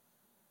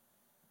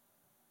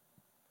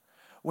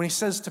 When he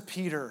says to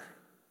Peter,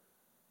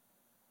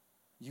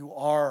 "You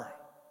are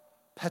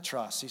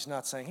Petros," he's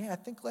not saying,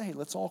 hey,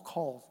 let's all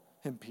call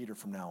him Peter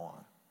from now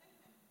on.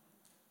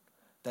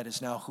 That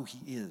is now who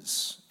he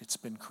is. It's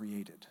been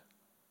created.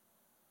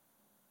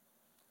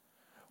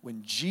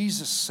 When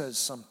Jesus says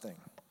something,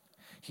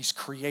 he's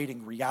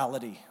creating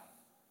reality.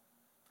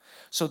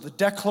 So the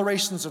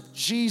declarations of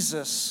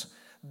Jesus,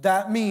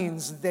 that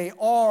means they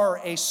are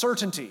a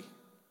certainty.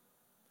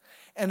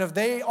 And if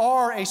they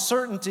are a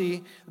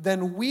certainty,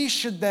 then we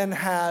should then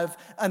have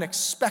an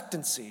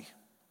expectancy.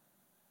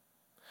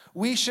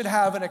 We should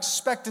have an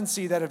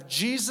expectancy that if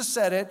Jesus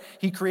said it,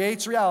 he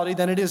creates reality,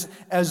 then it is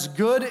as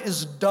good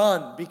as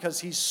done because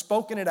he's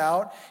spoken it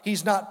out.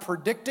 He's not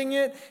predicting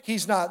it.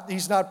 He's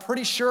not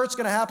pretty sure it's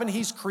going to happen.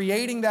 He's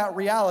creating that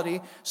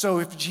reality. So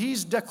if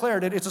he's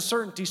declared it, it's a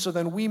certainty. So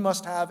then we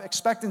must have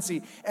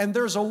expectancy. And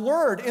there's a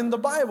word in the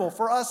Bible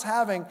for us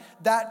having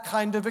that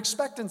kind of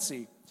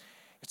expectancy.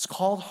 It's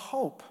called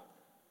hope.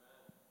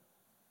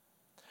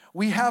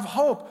 We have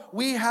hope.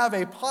 We have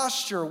a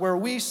posture where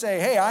we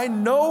say, hey, I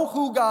know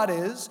who God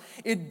is.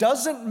 It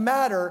doesn't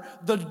matter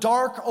the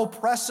dark,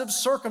 oppressive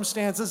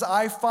circumstances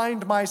I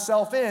find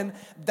myself in.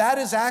 That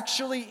is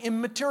actually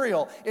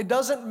immaterial. It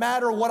doesn't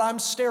matter what I'm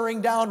staring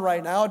down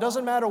right now. It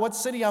doesn't matter what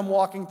city I'm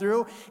walking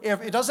through.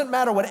 It doesn't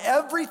matter what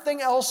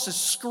everything else is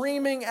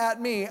screaming at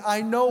me.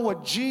 I know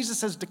what Jesus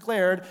has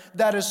declared.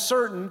 That is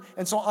certain.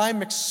 And so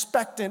I'm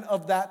expectant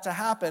of that to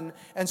happen.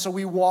 And so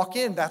we walk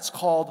in. That's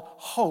called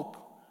hope.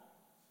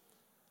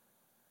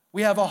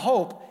 We have a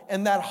hope,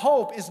 and that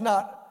hope is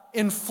not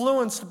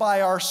influenced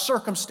by our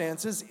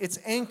circumstances. It's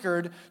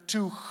anchored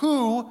to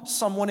who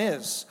someone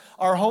is.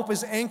 Our hope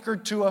is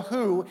anchored to a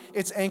who.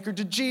 It's anchored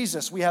to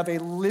Jesus. We have a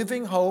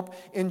living hope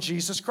in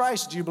Jesus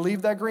Christ. Do you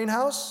believe that,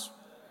 Greenhouse?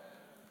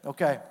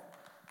 Okay.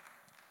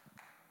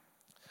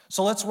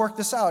 So let's work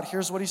this out.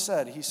 Here's what he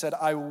said. He said,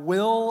 I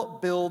will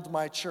build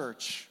my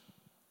church,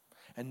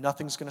 and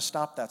nothing's going to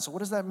stop that. So what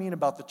does that mean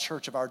about the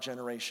church of our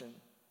generation?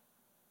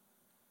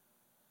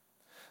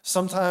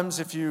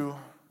 Sometimes if you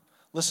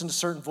listen to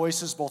certain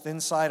voices, both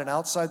inside and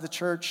outside the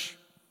church,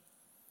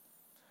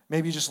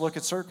 maybe you just look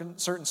at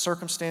certain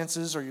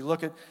circumstances, or you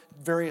look at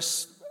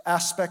various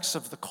aspects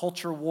of the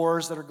culture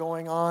wars that are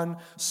going on.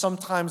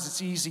 Sometimes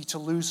it's easy to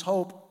lose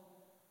hope.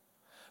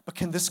 But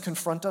can this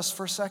confront us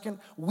for a second?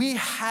 We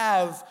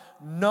have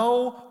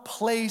no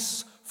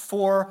place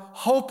for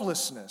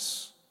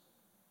hopelessness.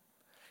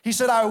 He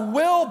said, I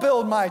will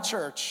build my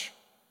church.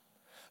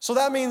 So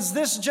that means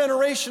this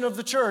generation of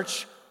the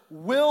church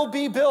will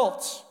be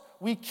built.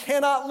 We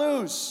cannot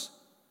lose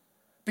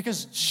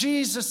because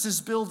Jesus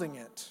is building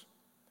it.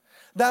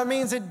 That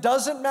means it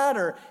doesn't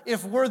matter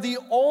if we're the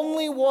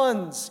only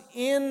ones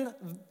in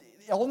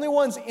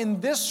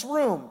this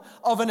room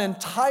of an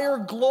entire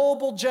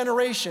global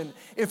generation.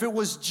 If it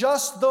was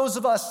just those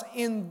of us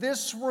in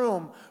this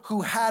room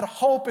who had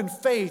hope and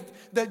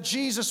faith that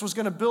Jesus was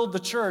going to build the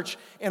church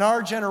in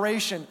our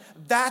generation,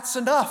 that's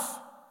enough.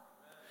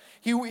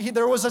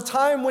 There was a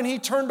time when he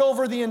turned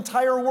over the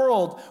entire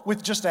world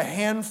with just a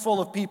handful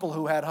of people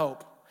who had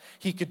hope.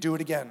 He could do it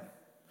again.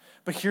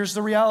 But here's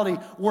the reality.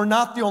 We're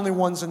not the only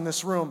ones in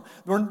this room.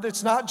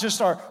 It's not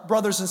just our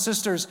brothers and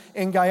sisters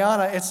in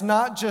Guyana. It's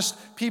not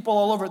just people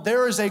all over.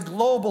 There is a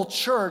global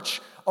church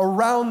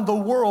around the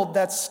world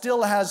that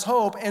still has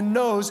hope and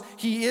knows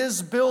he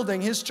is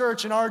building his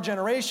church in our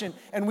generation,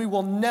 and we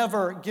will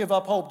never give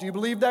up hope. Do you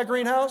believe that,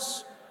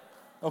 Greenhouse?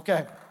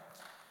 Okay.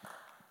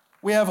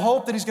 We have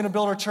hope that he's going to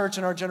build our church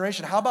in our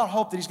generation. How about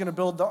hope that he's going to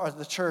build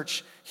the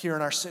church here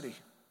in our city?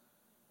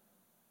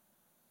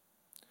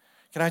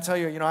 Can I tell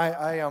you,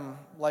 I am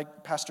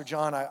like Pastor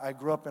John. I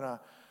grew up in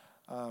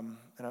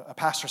a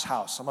pastor's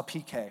house. I'm a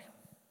PK.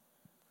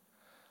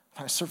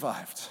 I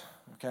survived,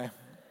 okay?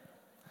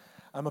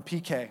 I'm a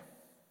PK,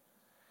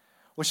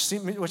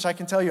 which I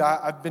can tell you,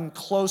 I've been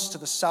close to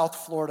the South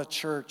Florida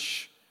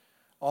church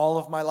all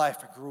of my life.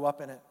 I grew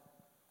up in it.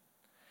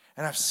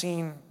 And I've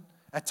seen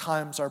at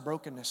times our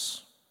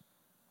brokenness.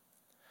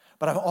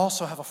 But I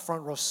also have a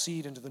front row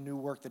seat into the new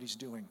work that he's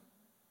doing.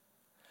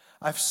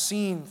 I've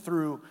seen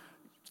through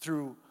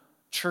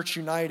Church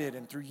United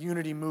and through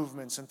unity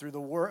movements and through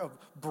the work of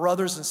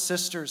brothers and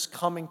sisters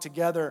coming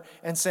together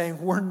and saying,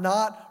 we're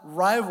not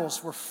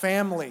rivals, we're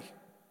family.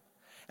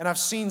 And I've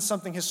seen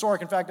something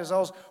historic. In fact, as I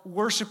was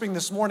worshiping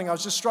this morning, I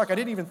was just struck. I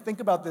didn't even think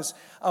about this.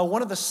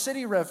 One of the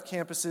City Rev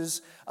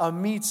campuses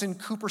meets in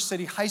Cooper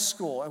City High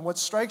School. And what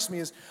strikes me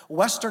is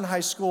Western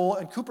High School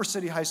and Cooper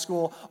City High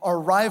School are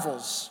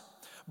rivals.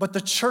 But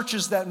the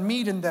churches that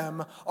meet in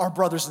them are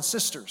brothers and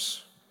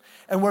sisters.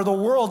 And where the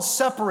world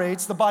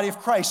separates, the body of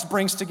Christ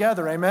brings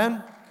together.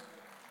 Amen?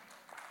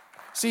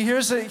 See,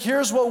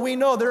 here's what we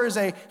know. There is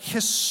a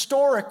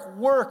historic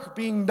work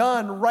being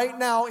done right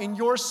now in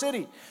your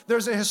city.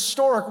 There's a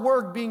historic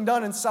work being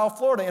done in South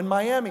Florida, in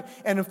Miami,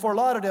 and in Fort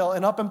Lauderdale,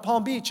 and up in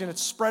Palm Beach, and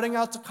it's spreading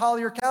out to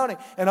Collier County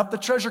and up the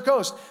Treasure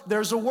Coast.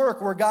 There's a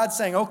work where God's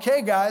saying,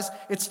 okay, guys,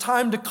 it's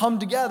time to come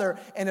together,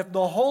 and if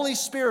the Holy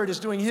Spirit is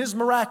doing his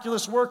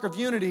miraculous work of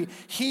unity,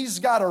 he's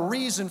got a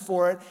reason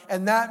for it,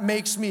 and that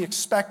makes me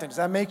expectant. Does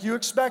that make you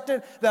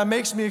expectant? That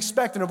makes me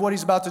expectant of what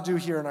he's about to do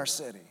here in our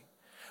city.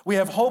 We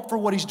have hope for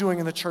what he's doing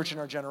in the church in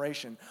our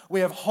generation.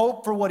 We have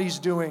hope for what he's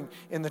doing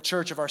in the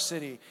church of our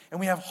city. And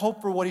we have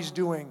hope for what he's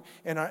doing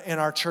in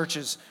our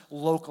churches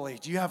locally.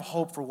 Do you have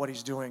hope for what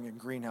he's doing in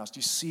Greenhouse? Do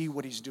you see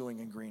what he's doing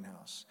in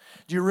Greenhouse?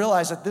 Do you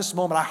realize at this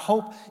moment, I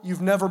hope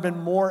you've never been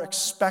more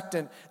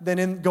expectant than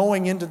in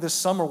going into this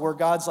summer where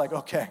God's like,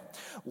 okay,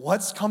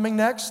 what's coming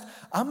next?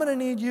 I'm going to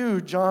need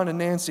you, John and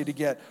Nancy, to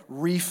get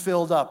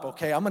refilled up,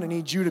 okay? I'm going to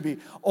need you to be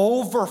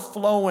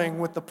overflowing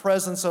with the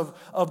presence of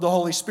the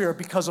Holy Spirit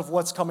because of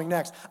what's coming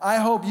next. I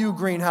hope you,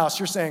 Greenhouse,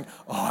 you're saying,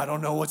 oh, I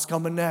don't know what's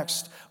coming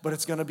next, but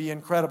it's going to be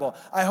incredible.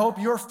 I hope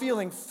you're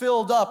feeling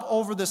filled up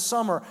over this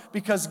summer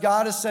because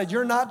God has said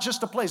you're not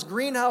just a place.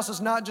 Greenhouse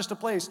is not just a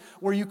place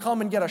where you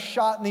come and get a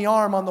shot in the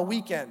arm on the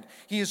weekend.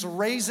 He is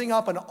raising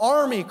up an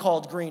army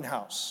called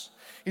Greenhouse.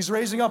 He's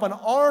raising up an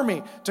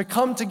army to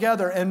come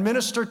together and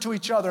minister to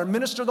each other, and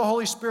minister the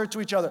Holy Spirit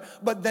to each other,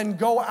 but then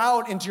go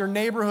out into your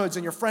neighborhoods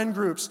and your friend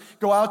groups,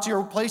 go out to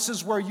your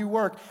places where you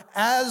work.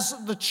 As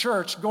the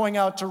church going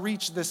out to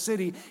reach the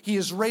city, he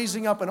is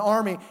raising up an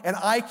army, and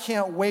I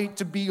can't wait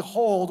to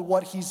behold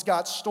what he's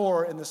got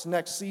store in this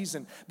next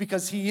season,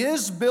 because he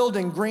is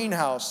building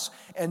Greenhouse,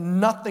 and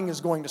nothing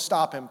is going to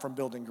stop him from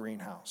building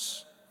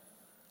Greenhouse.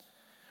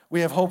 We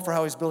have hope for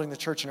how he's building the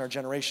church in our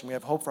generation. We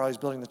have hope for how he's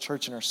building the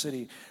church in our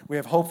city. We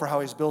have hope for how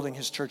he's building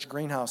his church,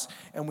 Greenhouse.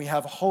 And we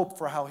have hope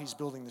for how he's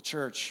building the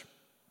church,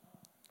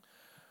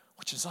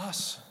 which is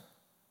us.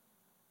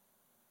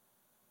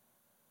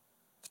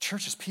 The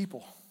church is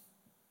people.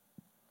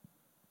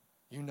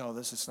 You know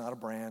this. It's not a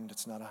brand.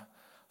 It's not a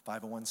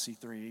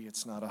 501c3.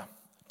 It's not a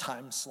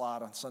time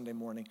slot on Sunday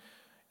morning.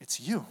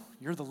 It's you.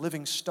 You're the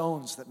living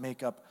stones that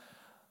make up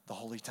the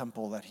holy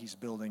temple that he's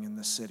building in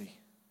this city.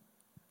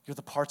 You're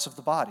the parts of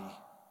the body.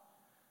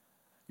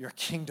 You're a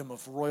kingdom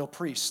of royal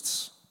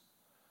priests.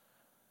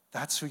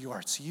 That's who you are.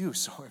 It's you.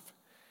 So if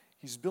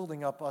he's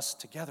building up us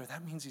together,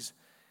 that means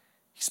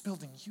he's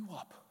building you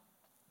up.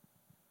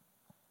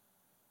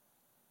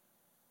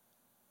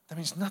 That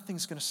means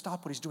nothing's going to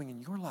stop what he's doing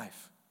in your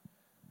life.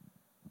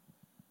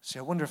 See,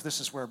 I wonder if this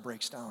is where it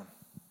breaks down.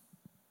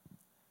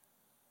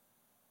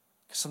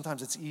 Because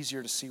sometimes it's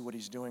easier to see what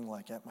he's doing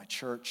like at my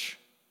church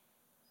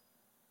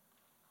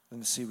than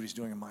to see what he's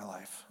doing in my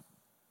life.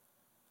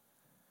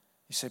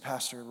 You say,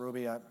 Pastor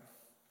Roby, if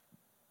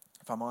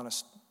I'm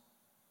honest,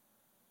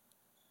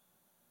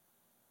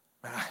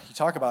 you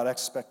talk about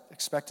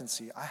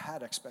expectancy. I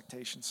had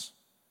expectations.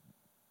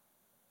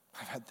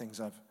 I've had things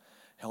I've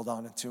held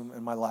on to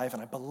in my life,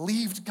 and I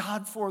believed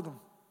God for them.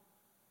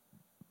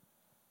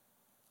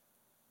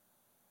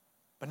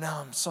 But now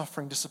I'm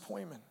suffering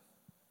disappointment.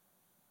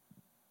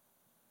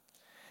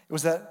 It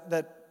was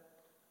that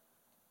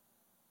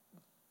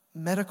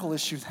medical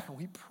issue that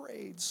we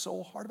prayed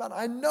so hard about.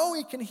 I know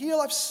he can heal.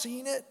 I've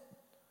seen it.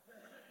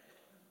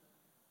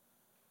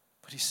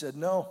 But he said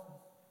no.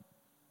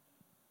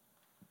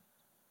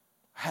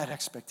 I had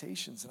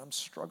expectations, and I'm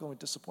struggling with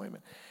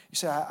disappointment. You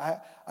say,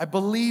 I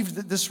believed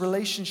that this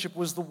relationship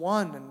was the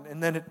one,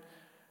 and then it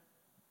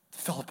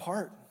fell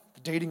apart.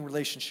 The dating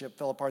relationship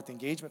fell apart. The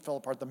engagement fell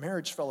apart. The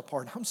marriage fell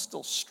apart. I'm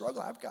still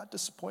struggling. I've got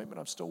disappointment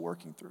I'm still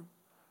working through.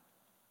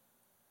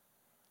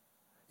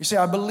 You say,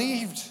 I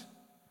believed.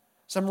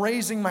 So I'm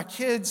raising my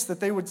kids that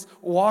they would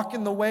walk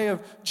in the way of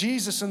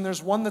Jesus, and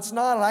there's one that's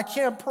not, and I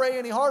can't pray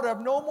any harder. I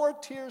have no more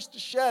tears to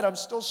shed. I'm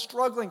still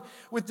struggling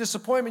with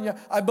disappointment. Yeah,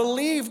 I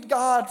believed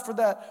God for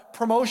that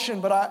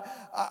promotion, but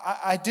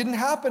I didn't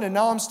happen, and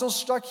now I'm still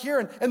stuck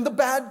here, and the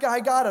bad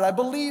guy got it. I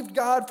believed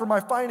God for my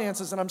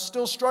finances, and I'm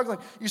still struggling.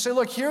 You say,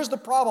 look, here's the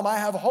problem. I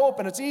have hope,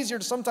 and it's easier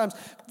to sometimes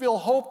feel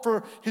hope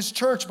for his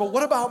church, but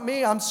what about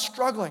me? I'm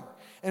struggling.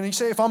 And you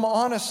say, if I'm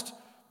honest,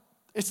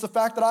 it's the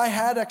fact that I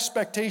had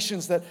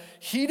expectations that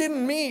he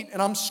didn't meet, and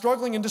I'm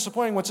struggling and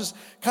disappointing, which is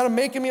kind of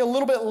making me a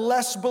little bit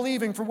less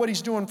believing for what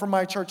he's doing for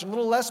my church, and a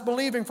little less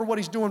believing for what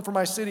he's doing for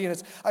my city.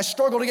 And I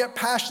struggle to get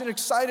passionate,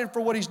 excited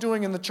for what he's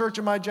doing in the church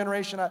of my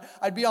generation.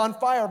 I'd be on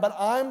fire, but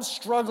I'm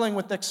struggling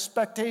with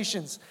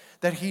expectations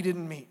that he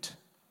didn't meet.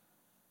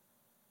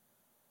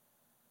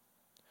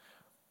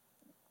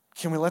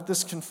 Can we let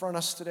this confront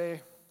us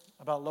today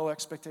about low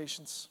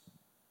expectations?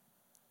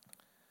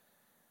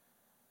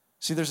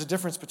 See, there's a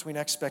difference between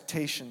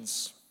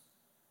expectations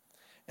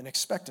and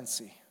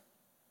expectancy.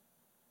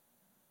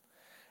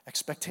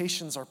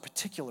 Expectations are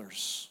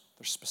particulars.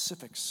 They're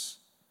specifics.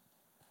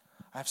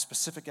 I have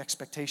specific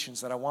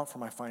expectations that I want for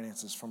my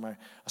finances, for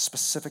a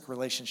specific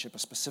relationship, a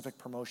specific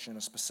promotion,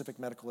 a specific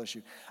medical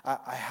issue.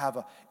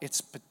 It's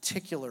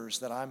particulars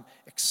that I'm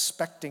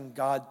expecting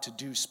God to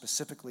do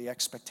specifically.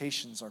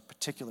 Expectations are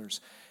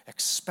particulars.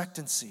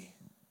 Expectancy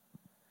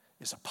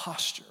is a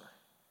posture.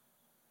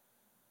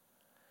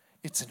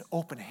 It's an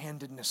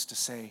open-handedness to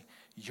say,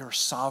 you're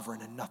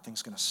sovereign and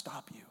nothing's going to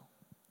stop you.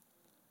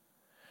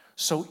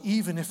 So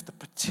even if the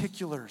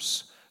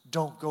particulars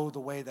don't go the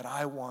way that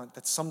I want,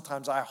 that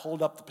sometimes I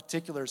hold up the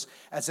particulars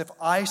as if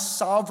I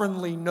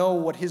sovereignly know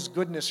what his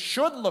goodness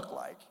should look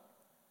like.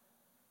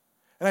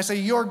 And I say,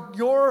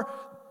 your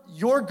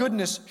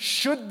goodness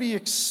should be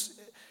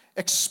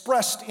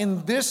expressed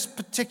in this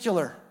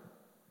particular.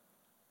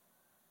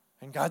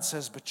 And God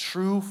says, but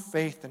true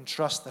faith and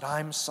trust that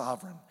I'm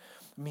sovereign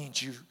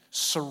means you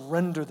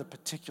surrender the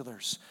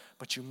particulars,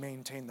 but you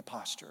maintain the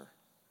posture.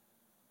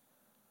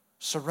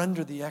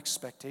 Surrender the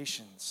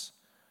expectations,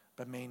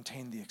 but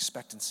maintain the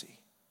expectancy.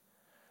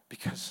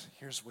 Because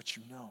here's what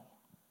you know.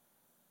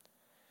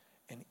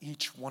 In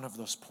each one of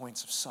those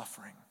points of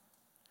suffering,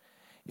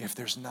 if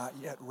there's not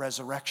yet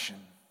resurrection,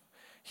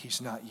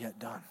 he's not yet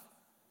done.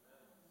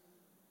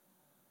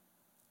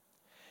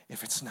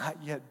 If it's not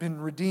yet been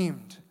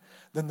redeemed,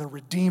 then the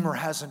Redeemer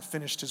hasn't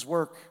finished his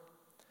work.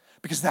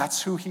 Because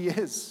that's who he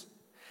is.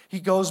 He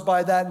goes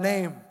by that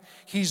name.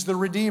 He's the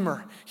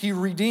Redeemer. He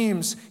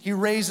redeems. He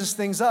raises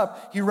things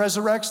up. He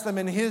resurrects them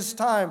in his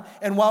time.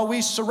 And while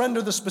we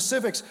surrender the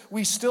specifics,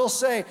 we still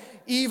say,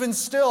 even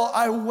still,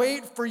 I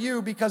wait for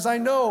you, because I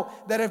know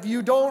that if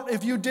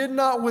you did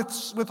not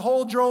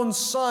withhold your own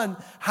son,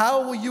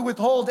 how will you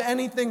withhold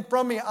anything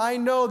from me? I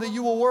know that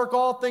you will work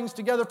all things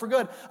together for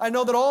good. I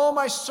know that all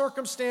my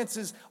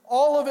circumstances,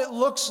 all of it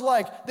looks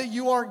like that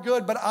you aren't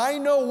good, but I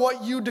know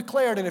what you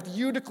declared. And if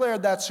you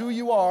declared that's who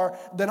you are,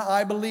 then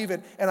I believe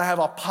it. And I have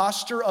a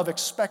posture of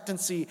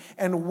expectancy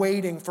and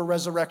waiting for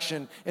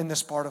resurrection in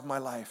this part of my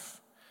life.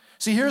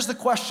 See, here's the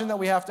question that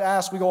we have to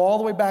ask. We go all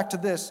the way back to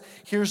this.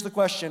 Here's the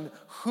question.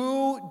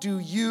 Who do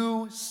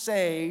you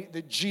say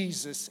that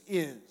Jesus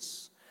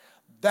is?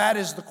 That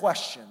is the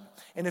question.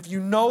 And if you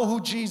know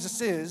who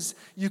Jesus is,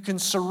 you can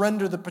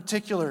surrender the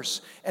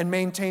particulars and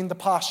maintain the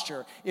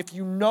posture. If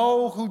you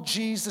know who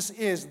Jesus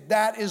is,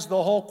 that is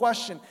the whole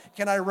question.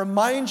 Can I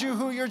remind you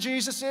who your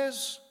Jesus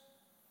is?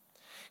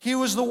 He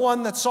was the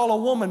one that saw a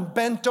woman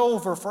bent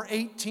over for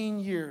 18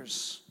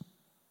 years.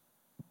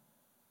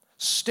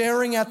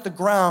 Staring at the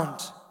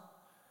ground,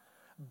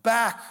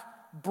 back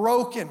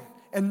broken,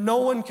 and no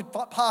one could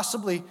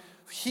possibly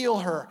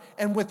heal her.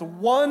 And with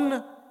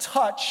one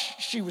touch,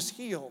 she was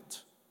healed,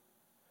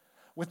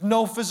 with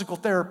no physical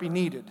therapy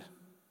needed.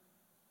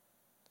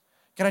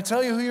 Can I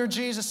tell you who your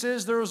Jesus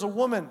is? There was a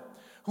woman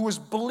who was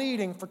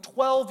bleeding for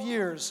 12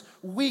 years,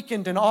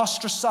 weakened and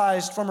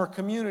ostracized from her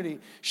community.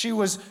 She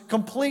was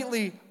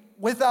completely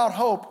without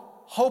hope.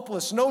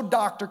 Hopeless. No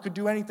doctor could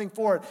do anything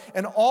for it.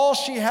 And all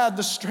she had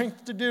the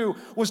strength to do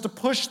was to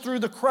push through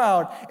the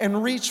crowd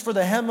and reach for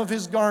the hem of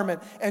his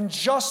garment. And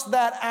just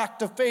that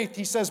act of faith,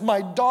 he says,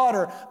 my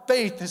daughter,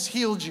 faith has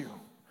healed you.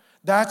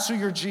 That's who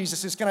your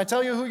Jesus is. Can I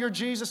tell you who your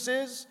Jesus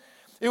is?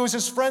 It was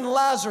his friend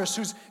Lazarus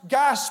who's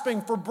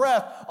gasping for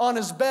breath on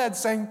his bed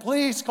saying,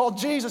 please call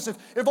Jesus.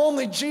 If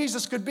only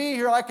Jesus could be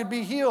here, I could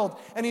be healed.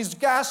 And he's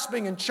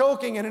gasping and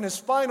choking, and in his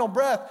final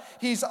breath,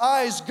 his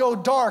eyes go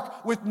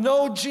dark with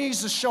no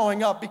Jesus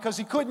showing up, because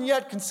he couldn't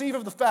yet conceive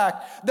of the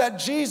fact that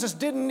Jesus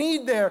didn't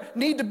need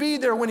to be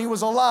there when he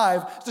was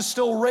alive to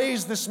still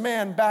raise this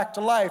man back to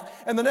life.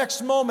 And the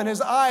next moment,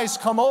 his eyes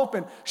come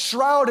open,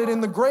 shrouded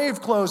in the grave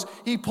clothes.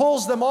 He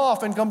pulls them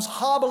off and comes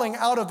hobbling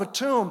out of a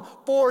tomb.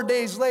 4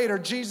 days later,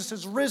 Jesus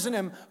has risen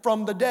him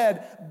from the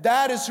dead.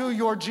 That is who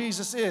your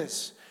Jesus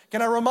is.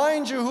 Can I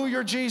remind you who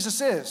your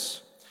Jesus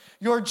is?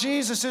 Your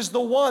Jesus is the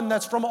one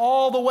that's from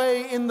all the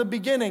way in the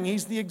beginning.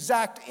 He's the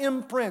exact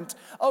imprint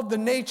of the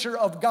nature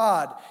of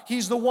God.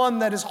 He's the one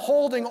that is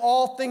holding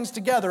all things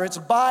together. It's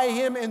by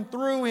him and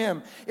through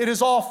him. It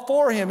is all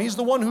for him. He's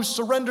the one who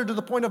surrendered to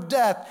the point of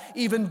death,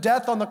 even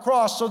death on the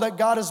cross, so that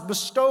God has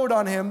bestowed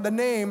on him the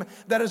name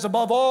that is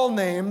above all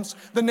names,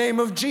 the name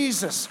of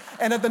Jesus.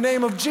 And at the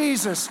name of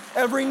Jesus,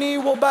 every knee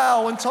will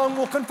bow and tongue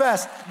will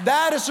confess.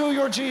 That is who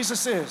your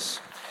Jesus is.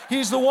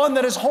 He's the one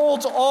that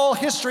holds all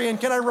history. And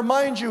can I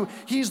remind you,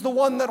 he's the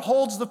one that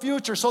holds the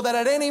future, so that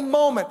at any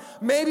moment,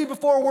 maybe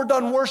before we're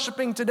done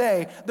worshiping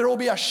today, there will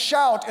be a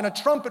shout and a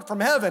trumpet from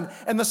heaven,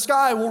 and the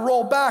sky will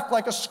roll back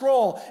like a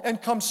scroll,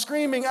 and come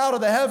screaming out of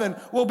the heaven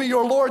will be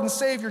your Lord and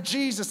Savior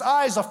Jesus,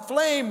 eyes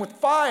aflame with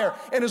fire,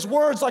 and his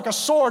words like a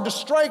sword to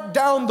strike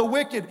down the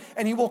wicked.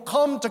 And he will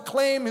come to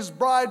claim his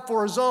bride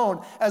for his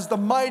own as the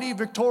mighty,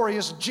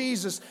 victorious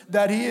Jesus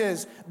that he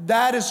is.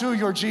 That is who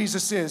your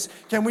Jesus is.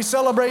 Can we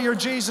celebrate your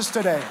Jesus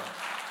today?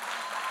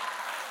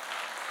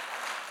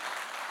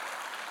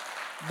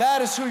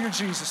 That is who your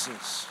Jesus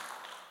is.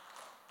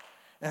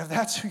 And if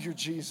that's who your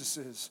Jesus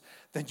is,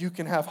 then you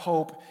can have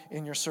hope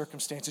in your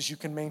circumstances. You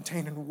can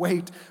maintain and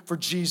wait for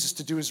Jesus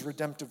to do his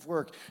redemptive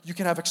work. You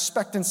can have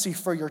expectancy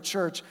for your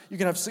church. You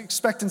can have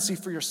expectancy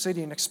for your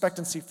city and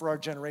expectancy for our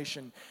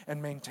generation,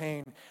 and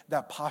maintain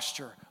that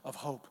posture of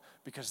hope,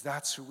 because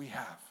that's who we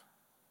have.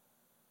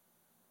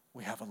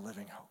 We have a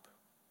living hope.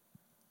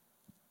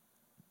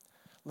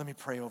 Let me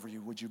pray over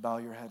you. Would you bow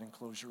your head and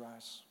close your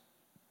eyes?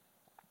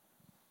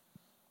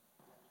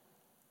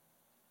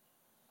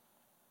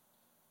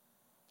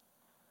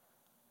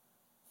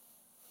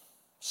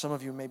 Some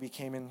of you maybe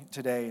came in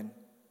today and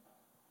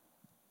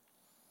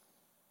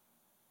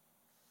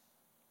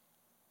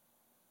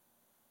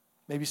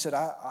maybe said,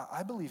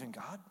 I believe in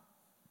God.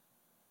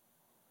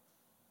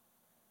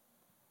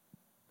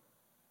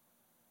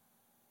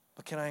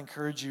 But can I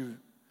encourage you?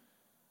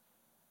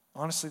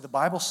 Honestly, the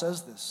Bible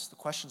says this. The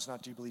question's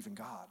not, do you believe in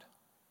God?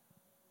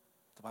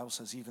 The Bible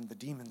says even the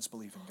demons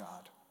believe in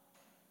God.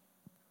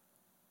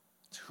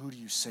 Who do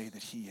you say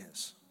that he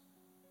is?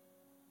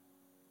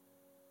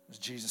 Is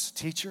Jesus a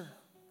teacher?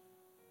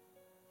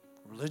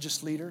 A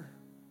religious leader?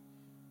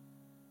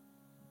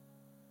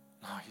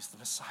 No, he's the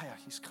Messiah.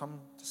 He's come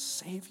to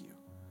save you,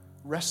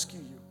 rescue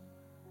you.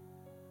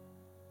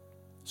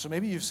 So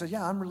maybe you've said,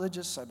 yeah, I'm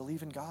religious, I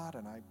believe in God,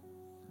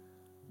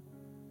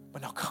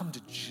 but now come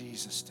to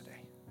Jesus today.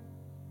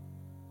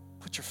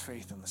 Put your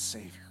faith in the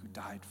Savior who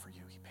died for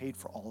you. He paid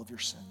for all of your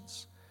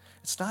sins.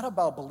 It's not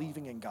about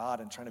believing in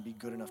God and trying to be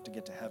good enough to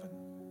get to heaven.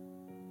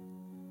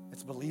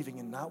 It's believing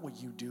in not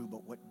what you do,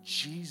 but what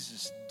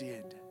Jesus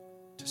did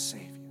to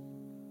save you.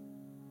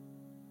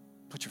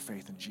 Put your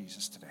faith in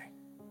Jesus today.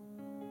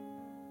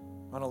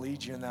 I want to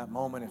lead you in that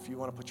moment. If you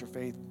want to put your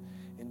faith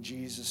in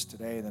Jesus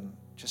today, then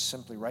just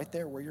simply right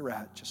there where you're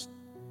at, just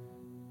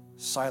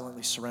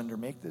silently surrender.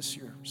 Make this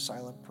your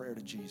silent prayer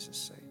to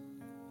Jesus.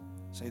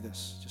 Say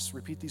this. Just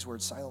repeat these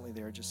words silently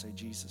there. Just say,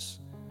 Jesus,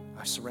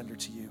 I surrender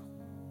to you.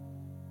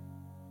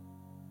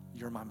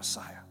 You're my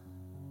Messiah.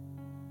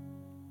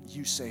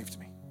 You saved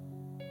me.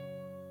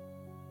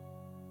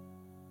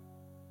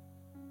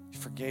 You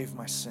forgave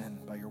my sin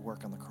by your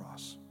work on the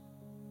cross.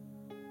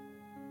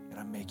 And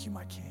I make you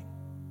my King.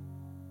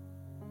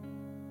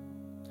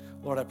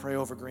 Lord, I pray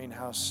over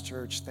Greenhouse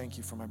Church. Thank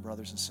you for my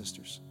brothers and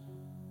sisters.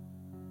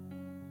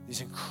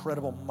 These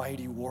incredible,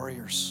 mighty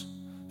warriors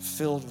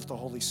filled with the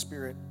Holy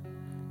Spirit,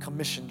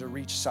 commissioned to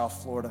reach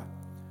South Florida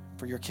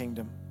for your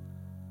kingdom.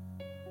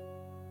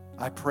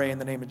 I pray in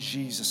the name of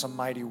Jesus a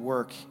mighty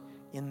work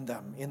in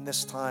them in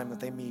this time that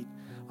they meet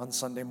on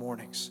Sunday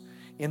mornings,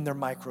 in their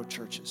micro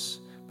churches.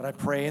 But I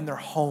pray in their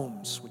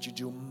homes, would you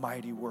do a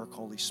mighty work,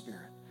 Holy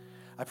Spirit.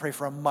 I pray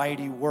for a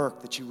mighty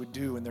work that you would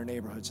do in their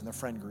neighborhoods and their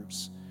friend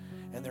groups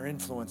and their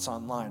influence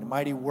online, a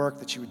mighty work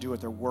that you would do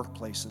at their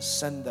workplaces.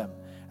 Send them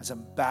as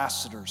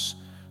ambassadors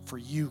for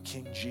you,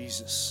 King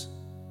Jesus.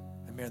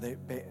 And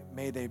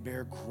may they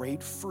bear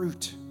great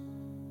fruit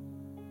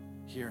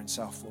here in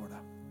South Florida.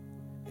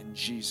 In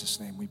Jesus'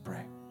 name we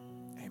pray.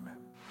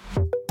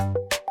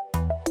 Amen.